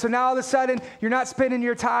the Lord. So now all of a sudden, you're not spending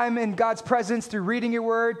your time in God's presence through reading your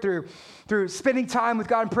word, through spending time with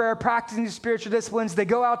God in prayer, practicing spiritual disciplines. They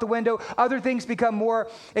go out the window. Other things become more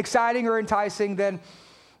exciting or enticing than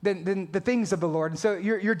than the things of the Lord. And so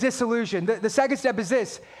you're disillusioned. The second step is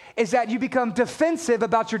this, is that you become defensive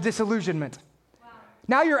about your disillusionment. Wow.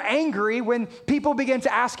 Now you're angry when people begin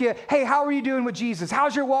to ask you, hey, how are you doing with Jesus?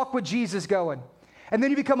 How's your walk with Jesus going? And then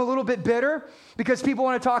you become a little bit bitter because people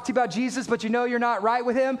want to talk to you about Jesus, but you know you're not right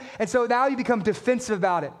with him. And so now you become defensive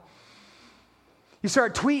about it. You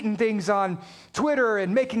start tweeting things on Twitter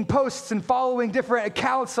and making posts and following different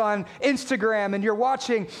accounts on Instagram, and you're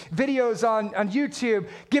watching videos on YouTube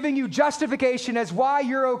giving you justification as why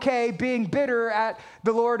you're okay being bitter at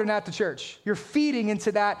the Lord and at the church. You're feeding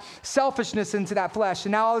into that selfishness, into that flesh.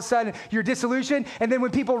 And now all of a sudden you're disillusioned, and then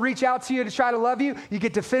when people reach out to you to try to love you, you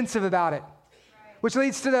get defensive about it. Which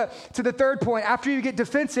leads to the third point. After you get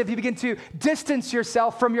defensive, you begin to distance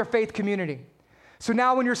yourself from your faith community. So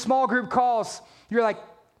now when your small group calls, you're like,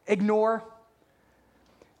 ignore,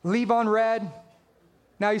 leave on red.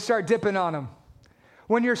 Now you start dipping on them.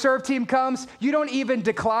 When your serve team comes, you don't even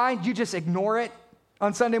decline, you just ignore it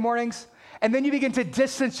on Sunday mornings. And then you begin to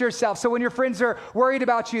distance yourself. So when your friends are worried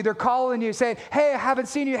about you, they're calling you saying, hey, I haven't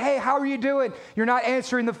seen you. Hey, how are you doing? You're not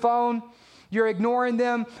answering the phone. You're ignoring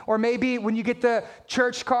them. Or maybe when you get the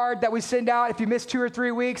church card that we send out, if you miss 2 or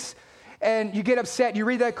 3 weeks, and you get upset, you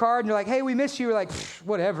read that card, and you're like, hey, we miss you. You're like,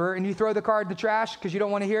 whatever. And you throw the card in the trash because you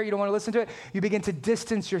don't want to hear it, you don't want to listen to it. You begin to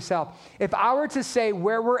distance yourself. If I were to say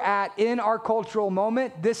where we're at in our cultural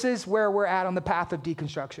moment, this is where we're at on the path of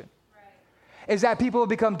deconstruction. Right. Is that people have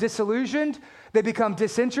become disillusioned, they become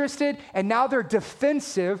disinterested, and now they're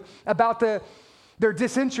defensive about their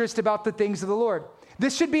disinterest about the things of the Lord.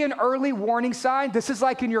 This should be an early warning sign. This is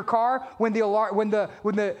like in your car when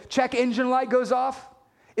the check engine light goes off.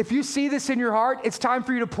 If you see this in your heart, it's time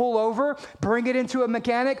for you to pull over, bring it into a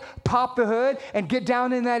mechanic, pop the hood, and get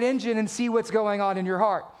down in that engine and see what's going on in your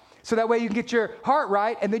heart. So that way you can get your heart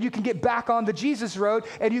right, and then you can get back on the Jesus road,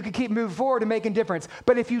 and you can keep moving forward and making difference.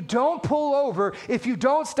 But if you don't pull over, if you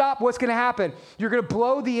don't stop, what's going to happen? You're going to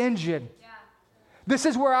blow the engine. This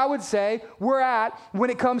is where I would say we're at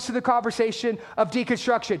when it comes to the conversation of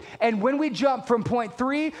deconstruction. And when we jump from point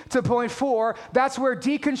 3 to point 4, that's where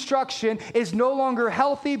deconstruction is no longer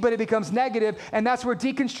healthy, but it becomes negative. And that's where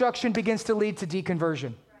deconstruction begins to lead to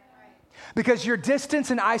deconversion. Because you're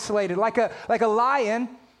distant and isolated, like a lion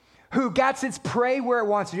who gets its prey where it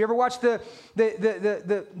wants it. You ever watch the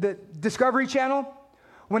Discovery Channel?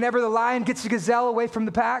 Whenever the lion gets the gazelle away from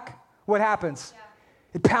the pack, what happens?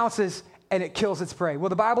 It pounces and it kills its prey. Well,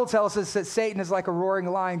 the Bible tells us that Satan is like a roaring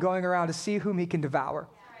lion going around to see whom he can devour.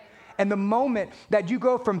 And the moment that you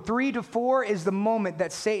go from 3 to 4 is the moment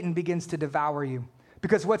that Satan begins to devour you.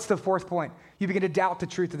 Because what's the fourth point? You begin to doubt the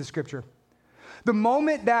truth of the scripture. The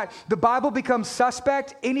moment that the Bible becomes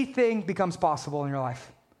suspect, anything becomes possible in your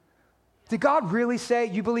life. Did God really say,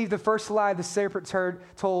 you believe the first lie the serpent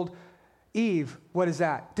told Eve? What is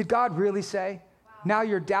that? Did God really say? Now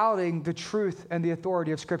you're doubting the truth and the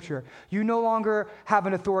authority of Scripture. You no longer have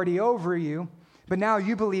an authority over you, but now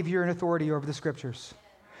you believe you're an authority over the Scriptures.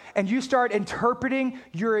 And you start interpreting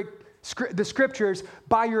the Scriptures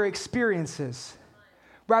by your experiences,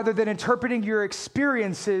 rather than interpreting your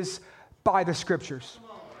experiences by the Scriptures.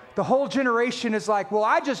 The whole generation is like, well,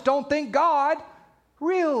 I just don't think God.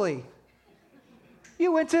 Really?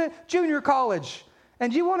 You went to junior college,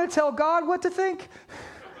 and you want to tell God what to think?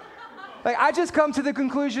 Like, I just come to the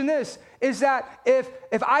conclusion is that if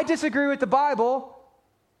I disagree with the Bible,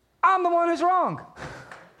 I'm the one who's wrong.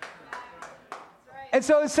 And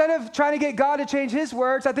so instead of trying to get God to change his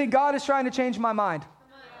words, I think God is trying to change my mind.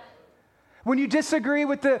 When you disagree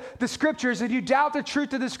with the scriptures and you doubt the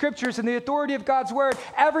truth of the scriptures and the authority of God's word,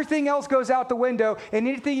 everything else goes out the window and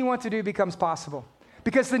anything you want to do becomes possible.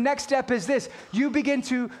 Because the next step is this: you begin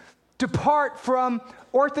to depart from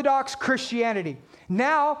Orthodox Christianity.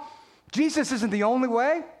 Now, Jesus isn't the only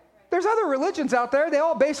way. There's other religions out there. They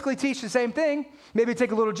all basically teach the same thing. Maybe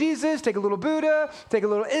take a little Jesus, take a little Buddha, take a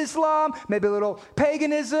little Islam, maybe a little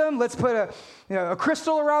paganism. Let's put a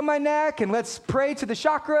crystal around my neck and let's pray to the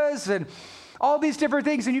chakras and all these different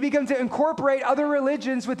things. And you begin to incorporate other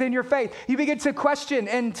religions within your faith. You begin to question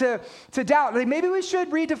and to doubt. Like, maybe we should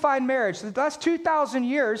redefine marriage. The last 2,000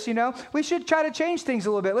 years, we should try to change things a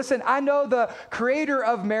little bit. Listen, I know the creator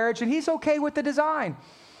of marriage and he's okay with the design.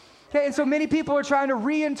 Okay, and so many people are trying to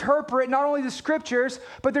reinterpret not only the scriptures,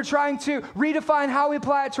 but they're trying to redefine how we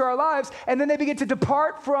apply it to our lives. And then they begin to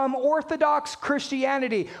depart from Orthodox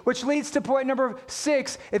Christianity, which leads to point number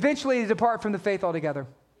 6, eventually to depart from the faith altogether.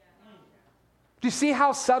 Do you see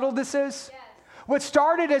how subtle this is? Yes. What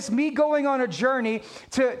started as me going on a journey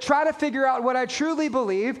to try to figure out what I truly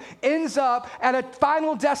believe ends up at a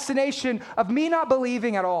final destination of me not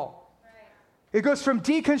believing at all. Right. It goes from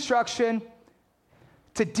deconstruction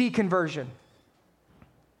to deconversion.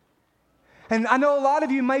 And I know a lot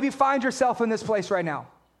of you maybe find yourself in this place right now.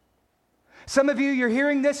 Some of you, you're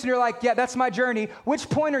hearing this and you're like, yeah, that's my journey. Which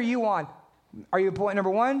point are you on? Are you point number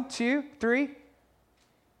 1, 2, 3?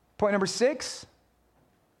 Point number 6?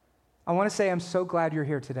 I want to say I'm so glad you're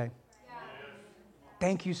here today. Yeah.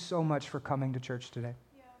 Thank you so much for coming to church today.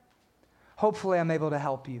 Yeah. Hopefully I'm able to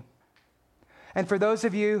help you. And for those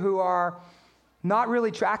of you who are not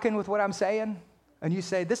really tracking with what I'm saying, and you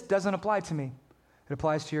say, this doesn't apply to me. It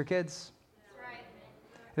applies to your kids. Right.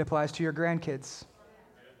 It applies to your grandkids.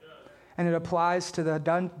 And it applies to the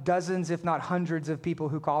dozens, if not hundreds of people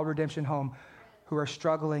who call Redemption home, who are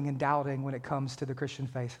struggling and doubting when it comes to the Christian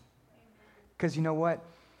faith. Because you know what?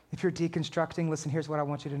 If you're deconstructing, listen, here's what I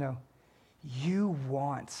want you to know. You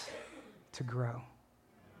want to grow.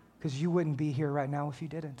 Because you wouldn't be here right now if you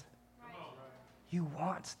didn't. You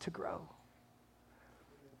want to grow.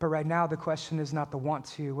 But right now, the question is not the want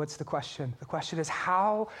to. What's the question? The question is,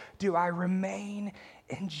 how do I remain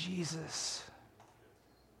in Jesus?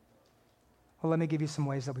 Well, let me give you some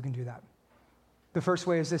ways that we can do that. The first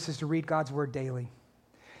way is this, is to read God's word daily.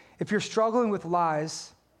 If you're struggling with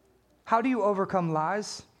lies, how do you overcome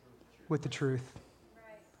lies? With the truth.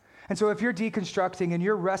 Right. And so if you're deconstructing and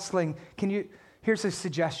you're wrestling, here's a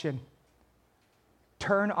suggestion.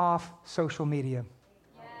 Turn off social media.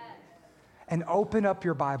 Yes. And open up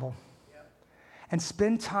your Bible. Yep. And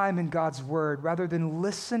spend time in God's word rather than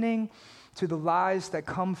listening to the lies that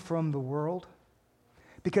come from the world.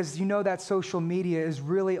 Because you know that social media is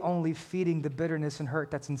really only feeding the bitterness and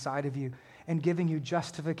hurt that's inside of you and giving you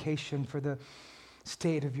justification for the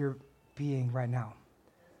state of your being right now.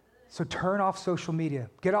 So turn off social media.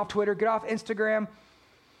 Get off Twitter, get off Instagram,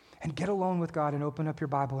 and get alone with God and open up your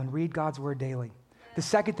Bible and read God's word daily. The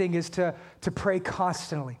second thing is to pray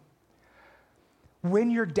constantly.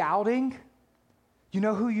 When you're doubting, you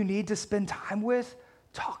know who you need to spend time with?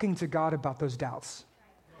 Talking to God about those doubts.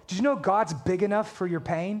 Did you know God's big enough for your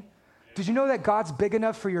pain? Did you know that God's big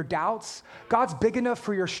enough for your doubts? God's big enough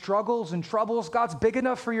for your struggles and troubles. God's big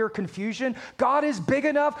enough for your confusion. God is big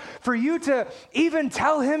enough for you to even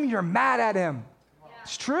tell him you're mad at him. Yeah.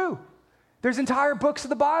 It's true. There's entire books of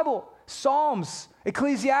the Bible, Psalms,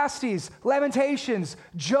 Ecclesiastes, Lamentations,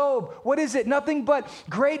 Job. What is it? Nothing but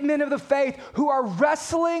great men of the faith who are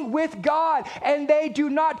wrestling with God, and they do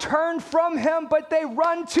not turn from him, but they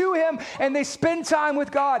run to him and they spend time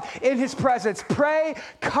with God in his presence. Pray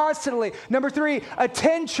constantly. Number 3,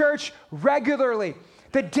 attend church regularly.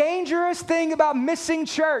 The dangerous thing about missing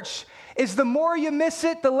church is the more you miss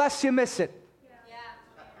it, the less you miss it. Yeah.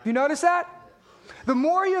 You notice that? The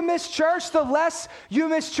more you miss church, the less you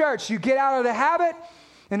miss church. You get out of the habit,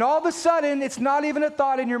 and all of a sudden, it's not even a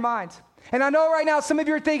thought in your mind. And I know right now some of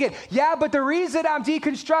you are thinking, yeah, but the reason I'm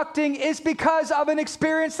deconstructing is because of an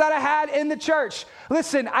experience that I had in the church.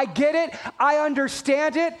 Listen, I get it. I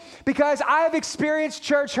understand it because I have experienced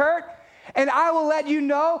church hurt, and I will let you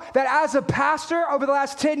know that as a pastor over the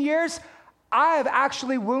last 10 years, I have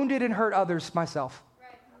actually wounded and hurt others myself.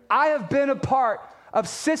 Right. I have been a part of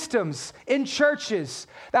systems in churches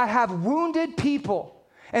that have wounded people.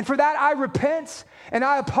 And for that, I repent and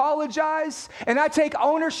I apologize and I take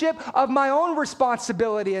ownership of my own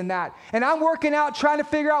responsibility in that. And I'm working out, trying to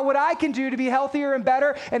figure out what I can do to be healthier and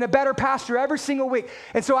a better pastor every single week.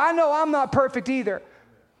 And so I know I'm not perfect either.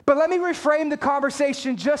 But let me reframe the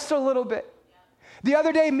conversation just a little bit. The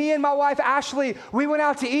other day, me and my wife, Ashley, we went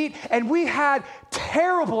out to eat and we had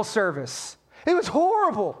terrible service. It was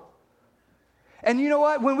horrible. And you know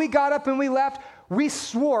what? When we got up and we left, we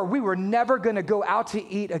swore we were never going to go out to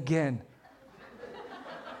eat again.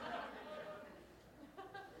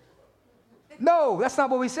 No, that's not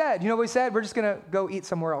what we said. You know what we said? We're just going to go eat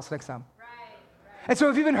somewhere else next time. Right. And so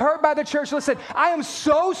if you've been hurt by the church, listen, I am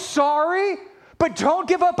so sorry, but don't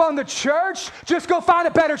give up on the church. Just go find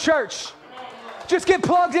a better church. Just get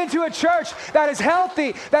plugged into a church that is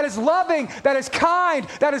healthy, that is loving, that is kind,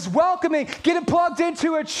 that is welcoming. Get plugged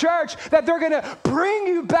into a church that they're going to bring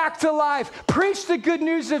you back to life, preach the good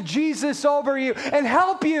news of Jesus over you, and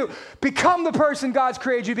help you become the person God's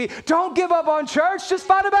created you to be. Don't give up on church. Just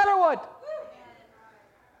find a better one.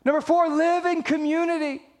 Number 4, live in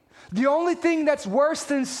community. The only thing that's worse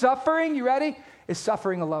than suffering, you ready, is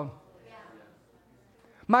suffering alone.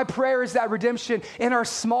 My prayer is that Redemption in our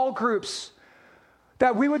small groups,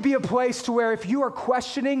 that we would be a place to where if you are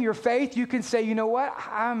questioning your faith, you can say, you know what,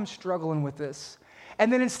 I'm struggling with this.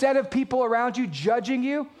 And then instead of people around you judging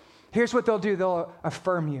you, here's what they'll do. They'll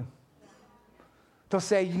affirm you. They'll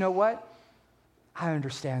say, you know what, I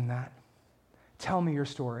understand that. Tell me your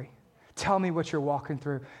story. Tell me what you're walking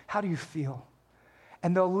through. How do you feel?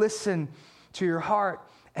 And they'll listen to your heart,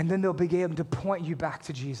 and then they'll be able to point you back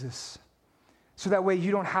to Jesus. So that way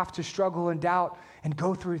you don't have to struggle and doubt and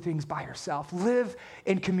go through things by yourself. Live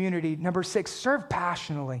in community. Number 6, serve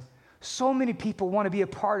passionately. So many people want to be a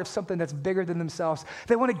part of something that's bigger than themselves.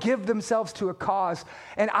 They want to give themselves to a cause.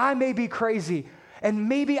 And I may be crazy, and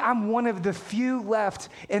maybe I'm one of the few left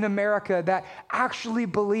in America that actually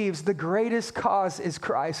believes the greatest cause is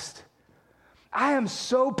Christ. I am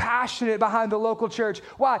so passionate behind the local church.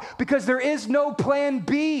 Why? Because there is no plan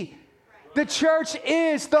B. The church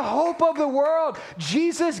is the hope of the world.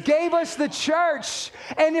 Jesus gave us the church.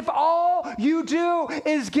 And if all you do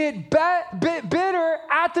is get bitter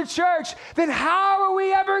at the church, then how are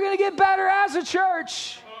we ever going to get better as a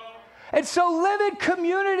church? And so live in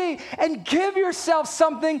community and give yourself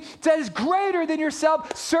something that is greater than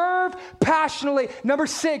yourself. Serve passionately. Number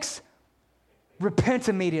 6, repent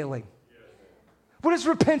immediately. What does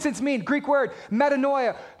repentance mean? Greek word,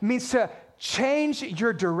 metanoia, means to change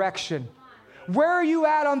your direction. Where are you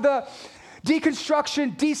at on the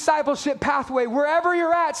deconstruction, discipleship pathway? Wherever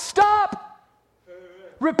you're at, stop,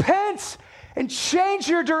 repent, and change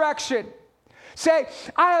your direction. Say,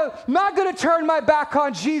 I'm not going to turn my back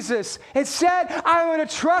on Jesus. Instead, I'm going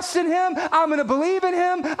to trust in him. I'm going to believe in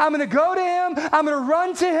him. I'm going to go to him. I'm going to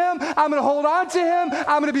run to him. I'm going to hold on to him.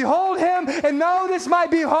 I'm going to behold him. And though this might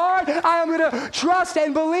be hard, I am going to trust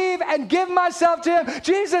and believe and give myself to him.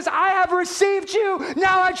 Jesus, I have received you.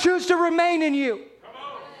 Now I choose to remain in you.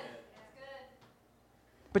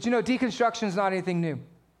 But you know, deconstruction is not anything new.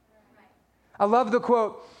 I love the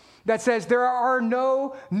quote that says, there are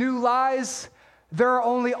no new lies. There are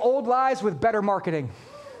only old lies with better marketing.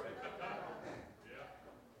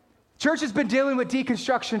 Church has been dealing with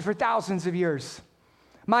deconstruction for thousands of years.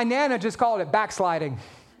 My Nana just called it backsliding.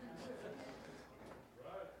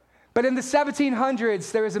 But in the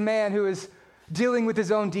 1700s, there was a man who was dealing with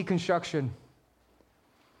his own deconstruction.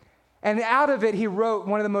 And out of it, he wrote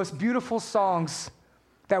one of the most beautiful songs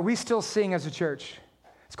that we still sing as a church.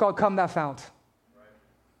 It's called Come Thou Fount.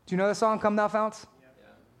 Do you know the song, Come Thou Fount?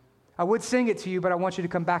 I would sing it to you, but I want you to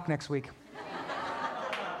come back next week.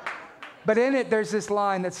 But in it, there's this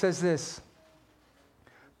line that says this: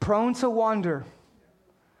 prone to wander,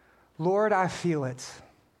 Lord, I feel it.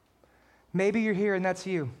 Maybe you're here and that's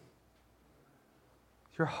you.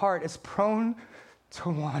 Your heart is prone to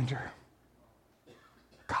wander.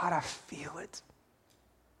 God, I feel it.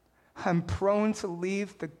 I'm prone to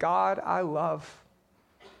leave the God I love.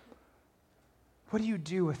 What do you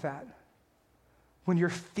do with that when you're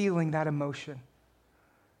feeling that emotion?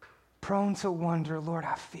 Prone to wonder, Lord,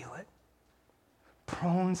 I feel it.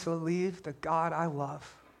 Prone to leave the God I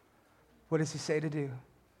love. What does he say to do?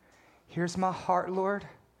 Here's my heart, Lord.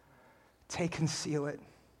 Take and seal it.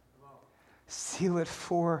 Seal it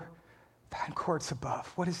for thine courts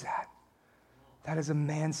above. What is that? That is a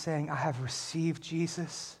man saying, I have received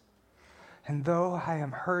Jesus. And though I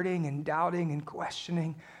am hurting and doubting and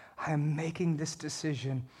questioning, I am making this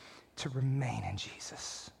decision to remain in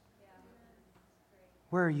Jesus.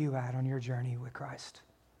 Where are you at on your journey with Christ?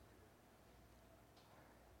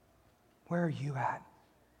 Where are you at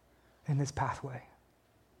in this pathway?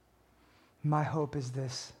 My hope is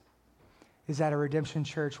this, is at a Redemption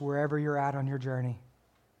Church, wherever you're at on your journey,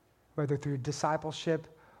 whether through discipleship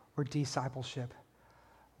or discipleship,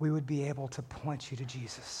 we would be able to point you to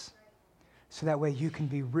Jesus. So that way you can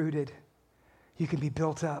be rooted, you can be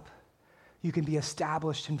built up, you can be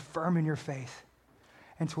established and firm in your faith.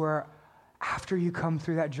 And to where after you come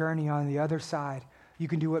through that journey on the other side, you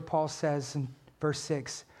can do what Paul says in verse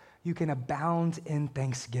 6, you can abound in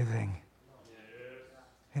thanksgiving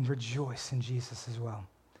and rejoice in Jesus as well.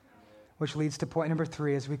 Which leads to point number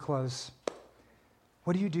 3 as we close.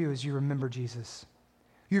 What do you do as you remember Jesus?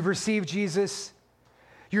 You've received Jesus.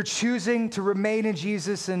 You're choosing to remain in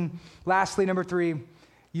Jesus. And lastly, number 3,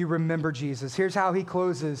 you remember Jesus. Here's how he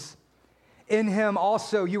closes. In him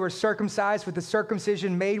also you were circumcised with the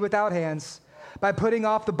circumcision made without hands, by putting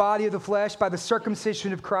off the body of the flesh by the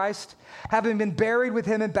circumcision of Christ, having been buried with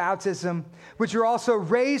him in baptism, which you're also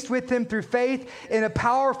raised with him through faith in a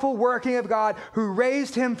powerful working of God who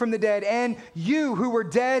raised him from the dead. And you who were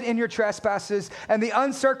dead in your trespasses and the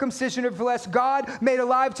uncircumcision of flesh, God made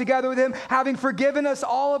alive together with him, having forgiven us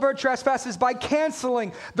all of our trespasses by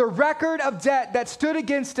canceling the record of debt that stood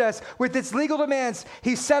against us with its legal demands.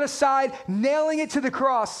 He set aside, nailing it to the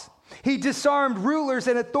cross. He disarmed rulers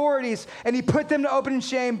and authorities, and he put them to open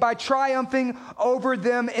shame by triumphing over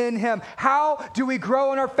them in him. How do we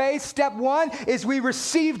grow in our faith? Step 1 is we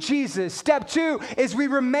receive Jesus. Step 2 is we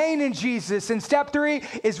remain in Jesus. And step 3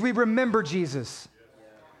 is we remember Jesus.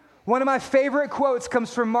 One of my favorite quotes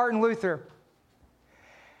comes from Martin Luther.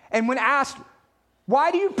 And when asked,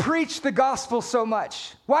 why do you preach the gospel so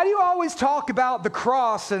much? Why do you always talk about the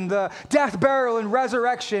cross and the death, burial, and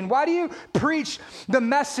resurrection? Why do you preach the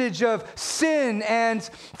message of sin and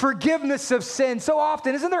forgiveness of sin so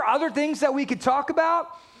often? Isn't there other things that we could talk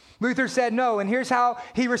about? Luther said no, and here's how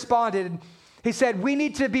he responded. He said, we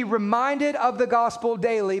need to be reminded of the gospel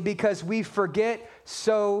daily because we forget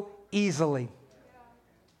so easily.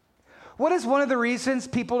 What is one of the reasons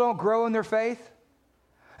people don't grow in their faith?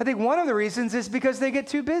 I think one of the reasons is because they get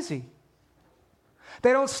too busy.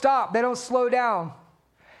 They don't stop, they don't slow down,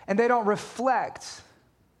 and they don't reflect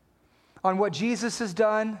on what Jesus has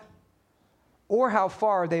done or how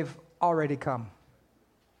far they've already come.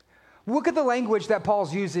 Look at the language that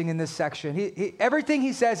Paul's using in this section. Everything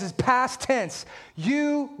he says is past tense.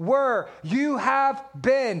 You have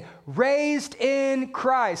been raised in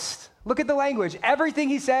Christ. Look at the language. Everything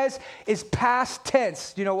he says is past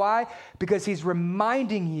tense. Do you know why? Because he's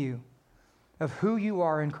reminding you of who you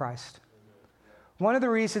are in Christ. One of the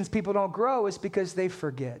reasons people don't grow is because they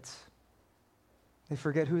forget. They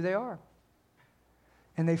forget who they are.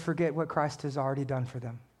 And they forget what Christ has already done for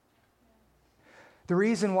them. The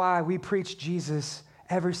reason why we preach Jesus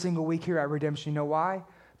every single week here at Redemption, you know why?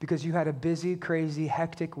 Because you had a busy, crazy,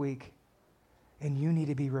 hectic week, and you need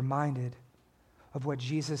to be reminded of what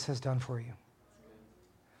Jesus has done for you.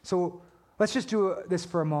 So let's just do this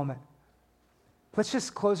for a moment. Let's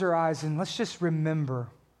just close our eyes and let's just remember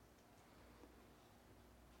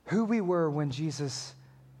who we were when Jesus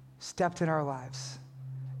stepped in our lives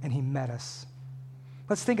and he met us.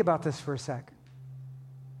 Let's think about this for a sec.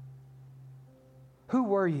 Who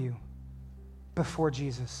were you before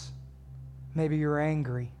Jesus? Maybe you were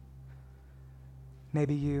angry.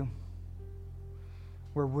 Maybe you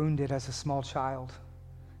were wounded as a small child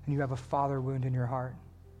and you have a father wound in your heart.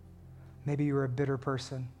 Maybe you were a bitter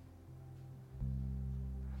person.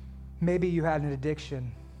 Maybe you had an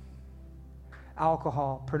addiction,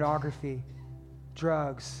 alcohol, pornography,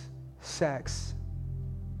 drugs, sex.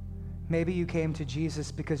 Maybe you came to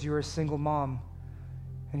Jesus because you were a single mom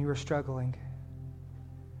and you were struggling.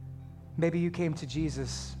 Maybe you came to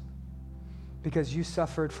Jesus because you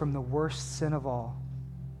suffered from the worst sin of all,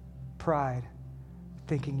 pride,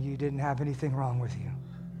 thinking you didn't have anything wrong with you.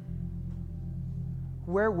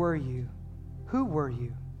 Where were you? Who were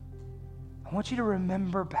you? I want you to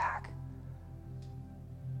remember back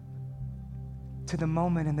to the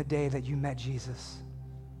moment in the day that you met Jesus.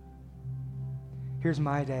 Here's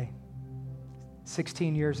my day.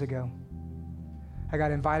 16 years ago, I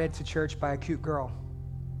got invited to church by a cute girl.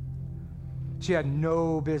 She had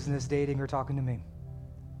no business dating or talking to me.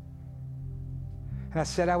 And I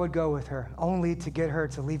said I would go with her, only to get her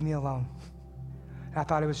to leave me alone. And I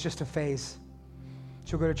thought it was just a phase.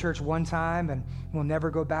 She'll go to church one time and we'll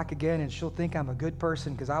never go back again, and she'll think I'm a good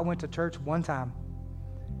person because I went to church one time.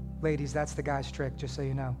 Ladies, that's the guy's trick, just so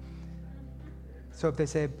you know. So if they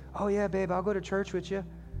say, oh yeah, babe, I'll go to church with you,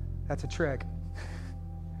 that's a trick.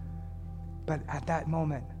 But at that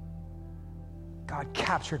moment, God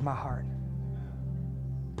captured my heart.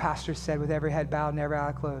 Pastor said with every head bowed and every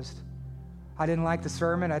eye closed. I didn't like the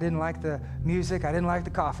sermon. I didn't like the music. I didn't like the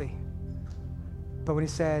coffee. But when he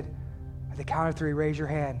said, at the count of 3, raise your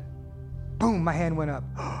hand. Boom, my hand went up.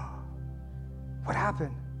 What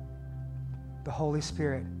happened? The Holy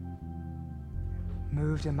Spirit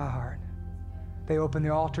moved in my heart. They opened the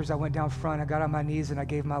altars. I went down front. I got on my knees and I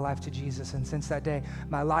gave my life to Jesus. And since that day,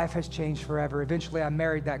 my life has changed forever. Eventually, I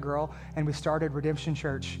married that girl and we started Redemption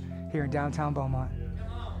Church here in downtown Beaumont.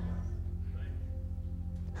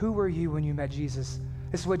 Who were you when you met Jesus?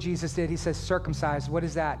 This is what Jesus did. He says, circumcised. What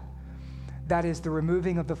is that? That is the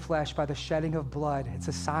removing of the flesh by the shedding of blood. It's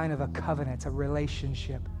a sign of a covenant, a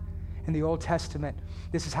relationship. In the Old Testament,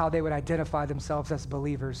 this is how they would identify themselves as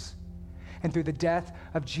believers. And through the death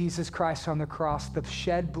of Jesus Christ on the cross, the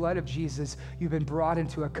shed blood of Jesus, you've been brought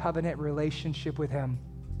into a covenant relationship with him.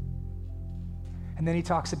 And then he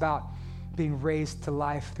talks about being raised to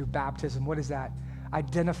life through baptism. What is that?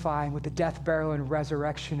 Identifying with the death, burial, and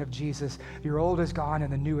resurrection of Jesus. Your old is gone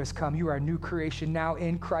and the new has come. You are a new creation now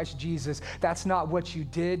in Christ Jesus. That's not what you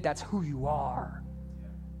did, that's who you are.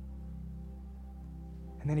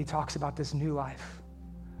 And then he talks about this new life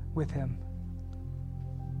with him.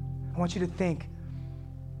 I want you to think,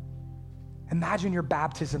 imagine your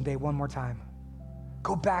baptism day one more time.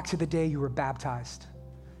 Go back to the day you were baptized.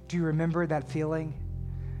 Do you remember that feeling?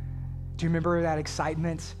 Do you remember that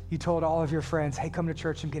excitement? You told all of your friends, hey, come to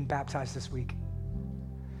church, I'm getting baptized this week.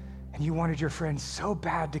 And you wanted your friends so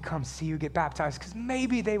bad to come see you get baptized because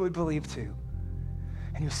maybe they would believe too.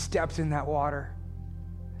 And you stepped in that water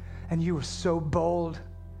and you were so bold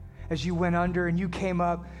as you went under and you came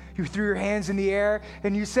up, you threw your hands in the air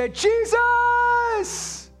and you said,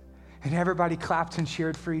 Jesus! And everybody clapped and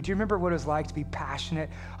cheered for you. Do you remember what it was like to be passionate,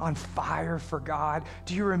 on fire for God?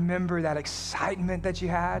 Do you remember that excitement that you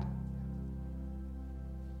had?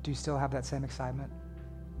 Do you still have that same excitement?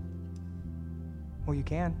 Well, you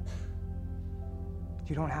can.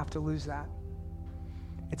 You don't have to lose that.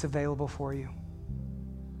 It's available for you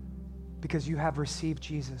because you have received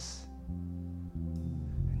Jesus.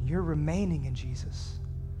 And you're remaining in Jesus.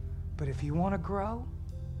 But if you want to grow,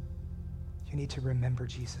 you need to remember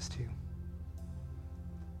Jesus too.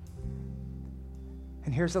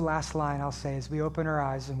 And here's the last line I'll say as we open our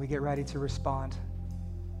eyes and we get ready to respond.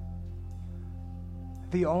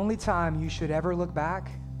 The only time you should ever look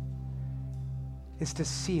back is to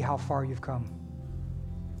see how far you've come.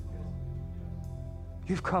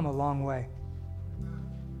 You've come a long way.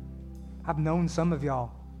 I've known some of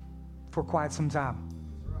y'all for quite some time.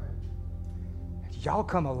 Y'all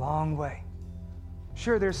come a long way.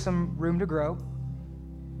 Sure, there's some room to grow,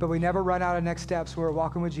 but we never run out of next steps when we're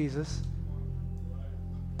walking with Jesus.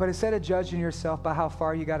 But instead of judging yourself by how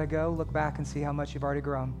far you got to go, look back and see how much you've already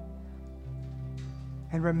grown.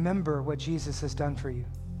 And remember what Jesus has done for you.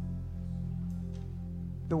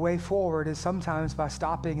 The way forward is sometimes by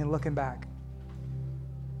stopping and looking back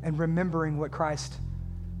and remembering what Christ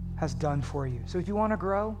has done for you. So if you want to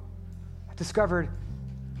grow, I discovered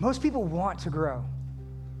most people want to grow.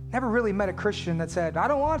 Never really met a Christian that said, I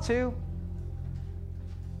don't want to.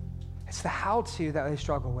 It's the how to that they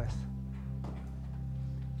struggle with.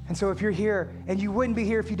 And so if you're here, and you wouldn't be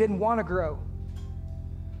here if you didn't want to grow,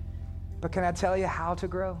 but can I tell you how to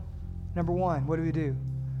grow? Number one, what do?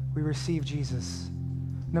 We receive Jesus.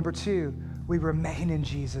 Number two, we remain in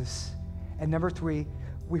Jesus. And number three,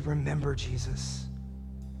 we remember Jesus.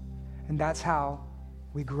 And that's how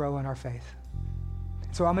we grow in our faith.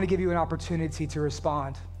 So I'm going to give you an opportunity to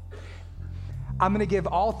respond. I'm going to give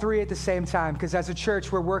all three at the same time because as a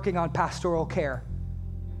church, we're working on pastoral care.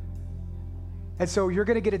 And so you're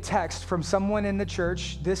going to get a text from someone in the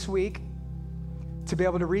church this week to be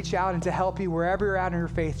able to reach out and to help you wherever you're at in your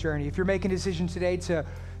faith journey. If you're making a decision today to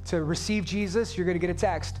receive Jesus, you're going to get a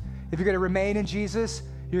text. If you're going to remain in Jesus,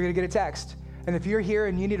 you're going to get a text. And if you're here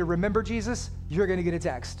and you need to remember Jesus, you're going to get a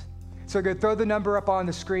text. So I'm going to throw the number up on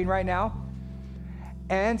the screen right now.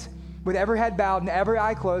 And with every head bowed and every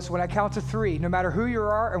eye closed, when I count to 3, no matter who you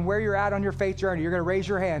are and where you're at on your faith journey, you're going to raise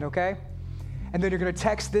your hand, okay? And then you're going to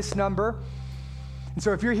text this number. And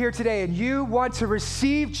so if you're here today and you want to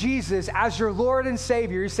receive Jesus as your Lord and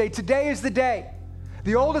Savior, you say, today is the day.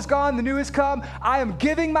 The old is gone, the new has come. I am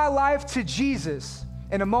giving my life to Jesus.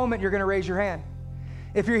 In a moment, you're going to raise your hand.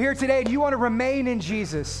 If you're here today and you want to remain in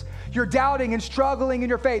Jesus, you're doubting and struggling in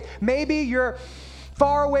your faith. Maybe you're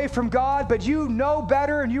far away from God, but you know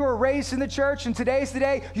better and you were raised in the church, and today's the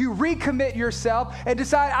day you recommit yourself and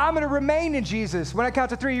decide, I'm going to remain in Jesus. When I count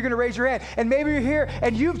to 3, you're going to raise your hand. And maybe you're here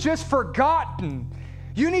and you've just forgotten.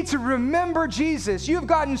 You need to remember Jesus. You've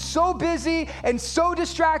gotten so busy and so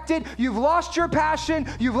distracted. You've lost your passion.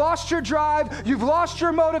 You've lost your drive. You've lost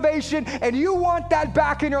your motivation, and you want that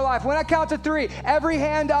back in your life. When I count to 3, every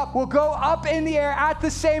hand up will go up in the air at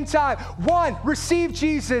the same time. 1, receive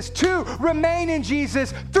Jesus. 2, remain in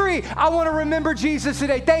Jesus. 3, I want to remember Jesus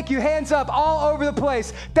today. Thank you. Hands up all over the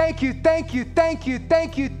place. Thank you, thank you, thank you,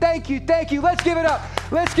 thank you, thank you, thank you. Let's give it up.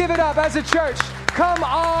 Let's give it up as a church. Come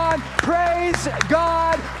on, praise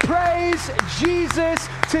God, praise Jesus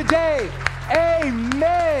today.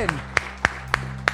 Amen.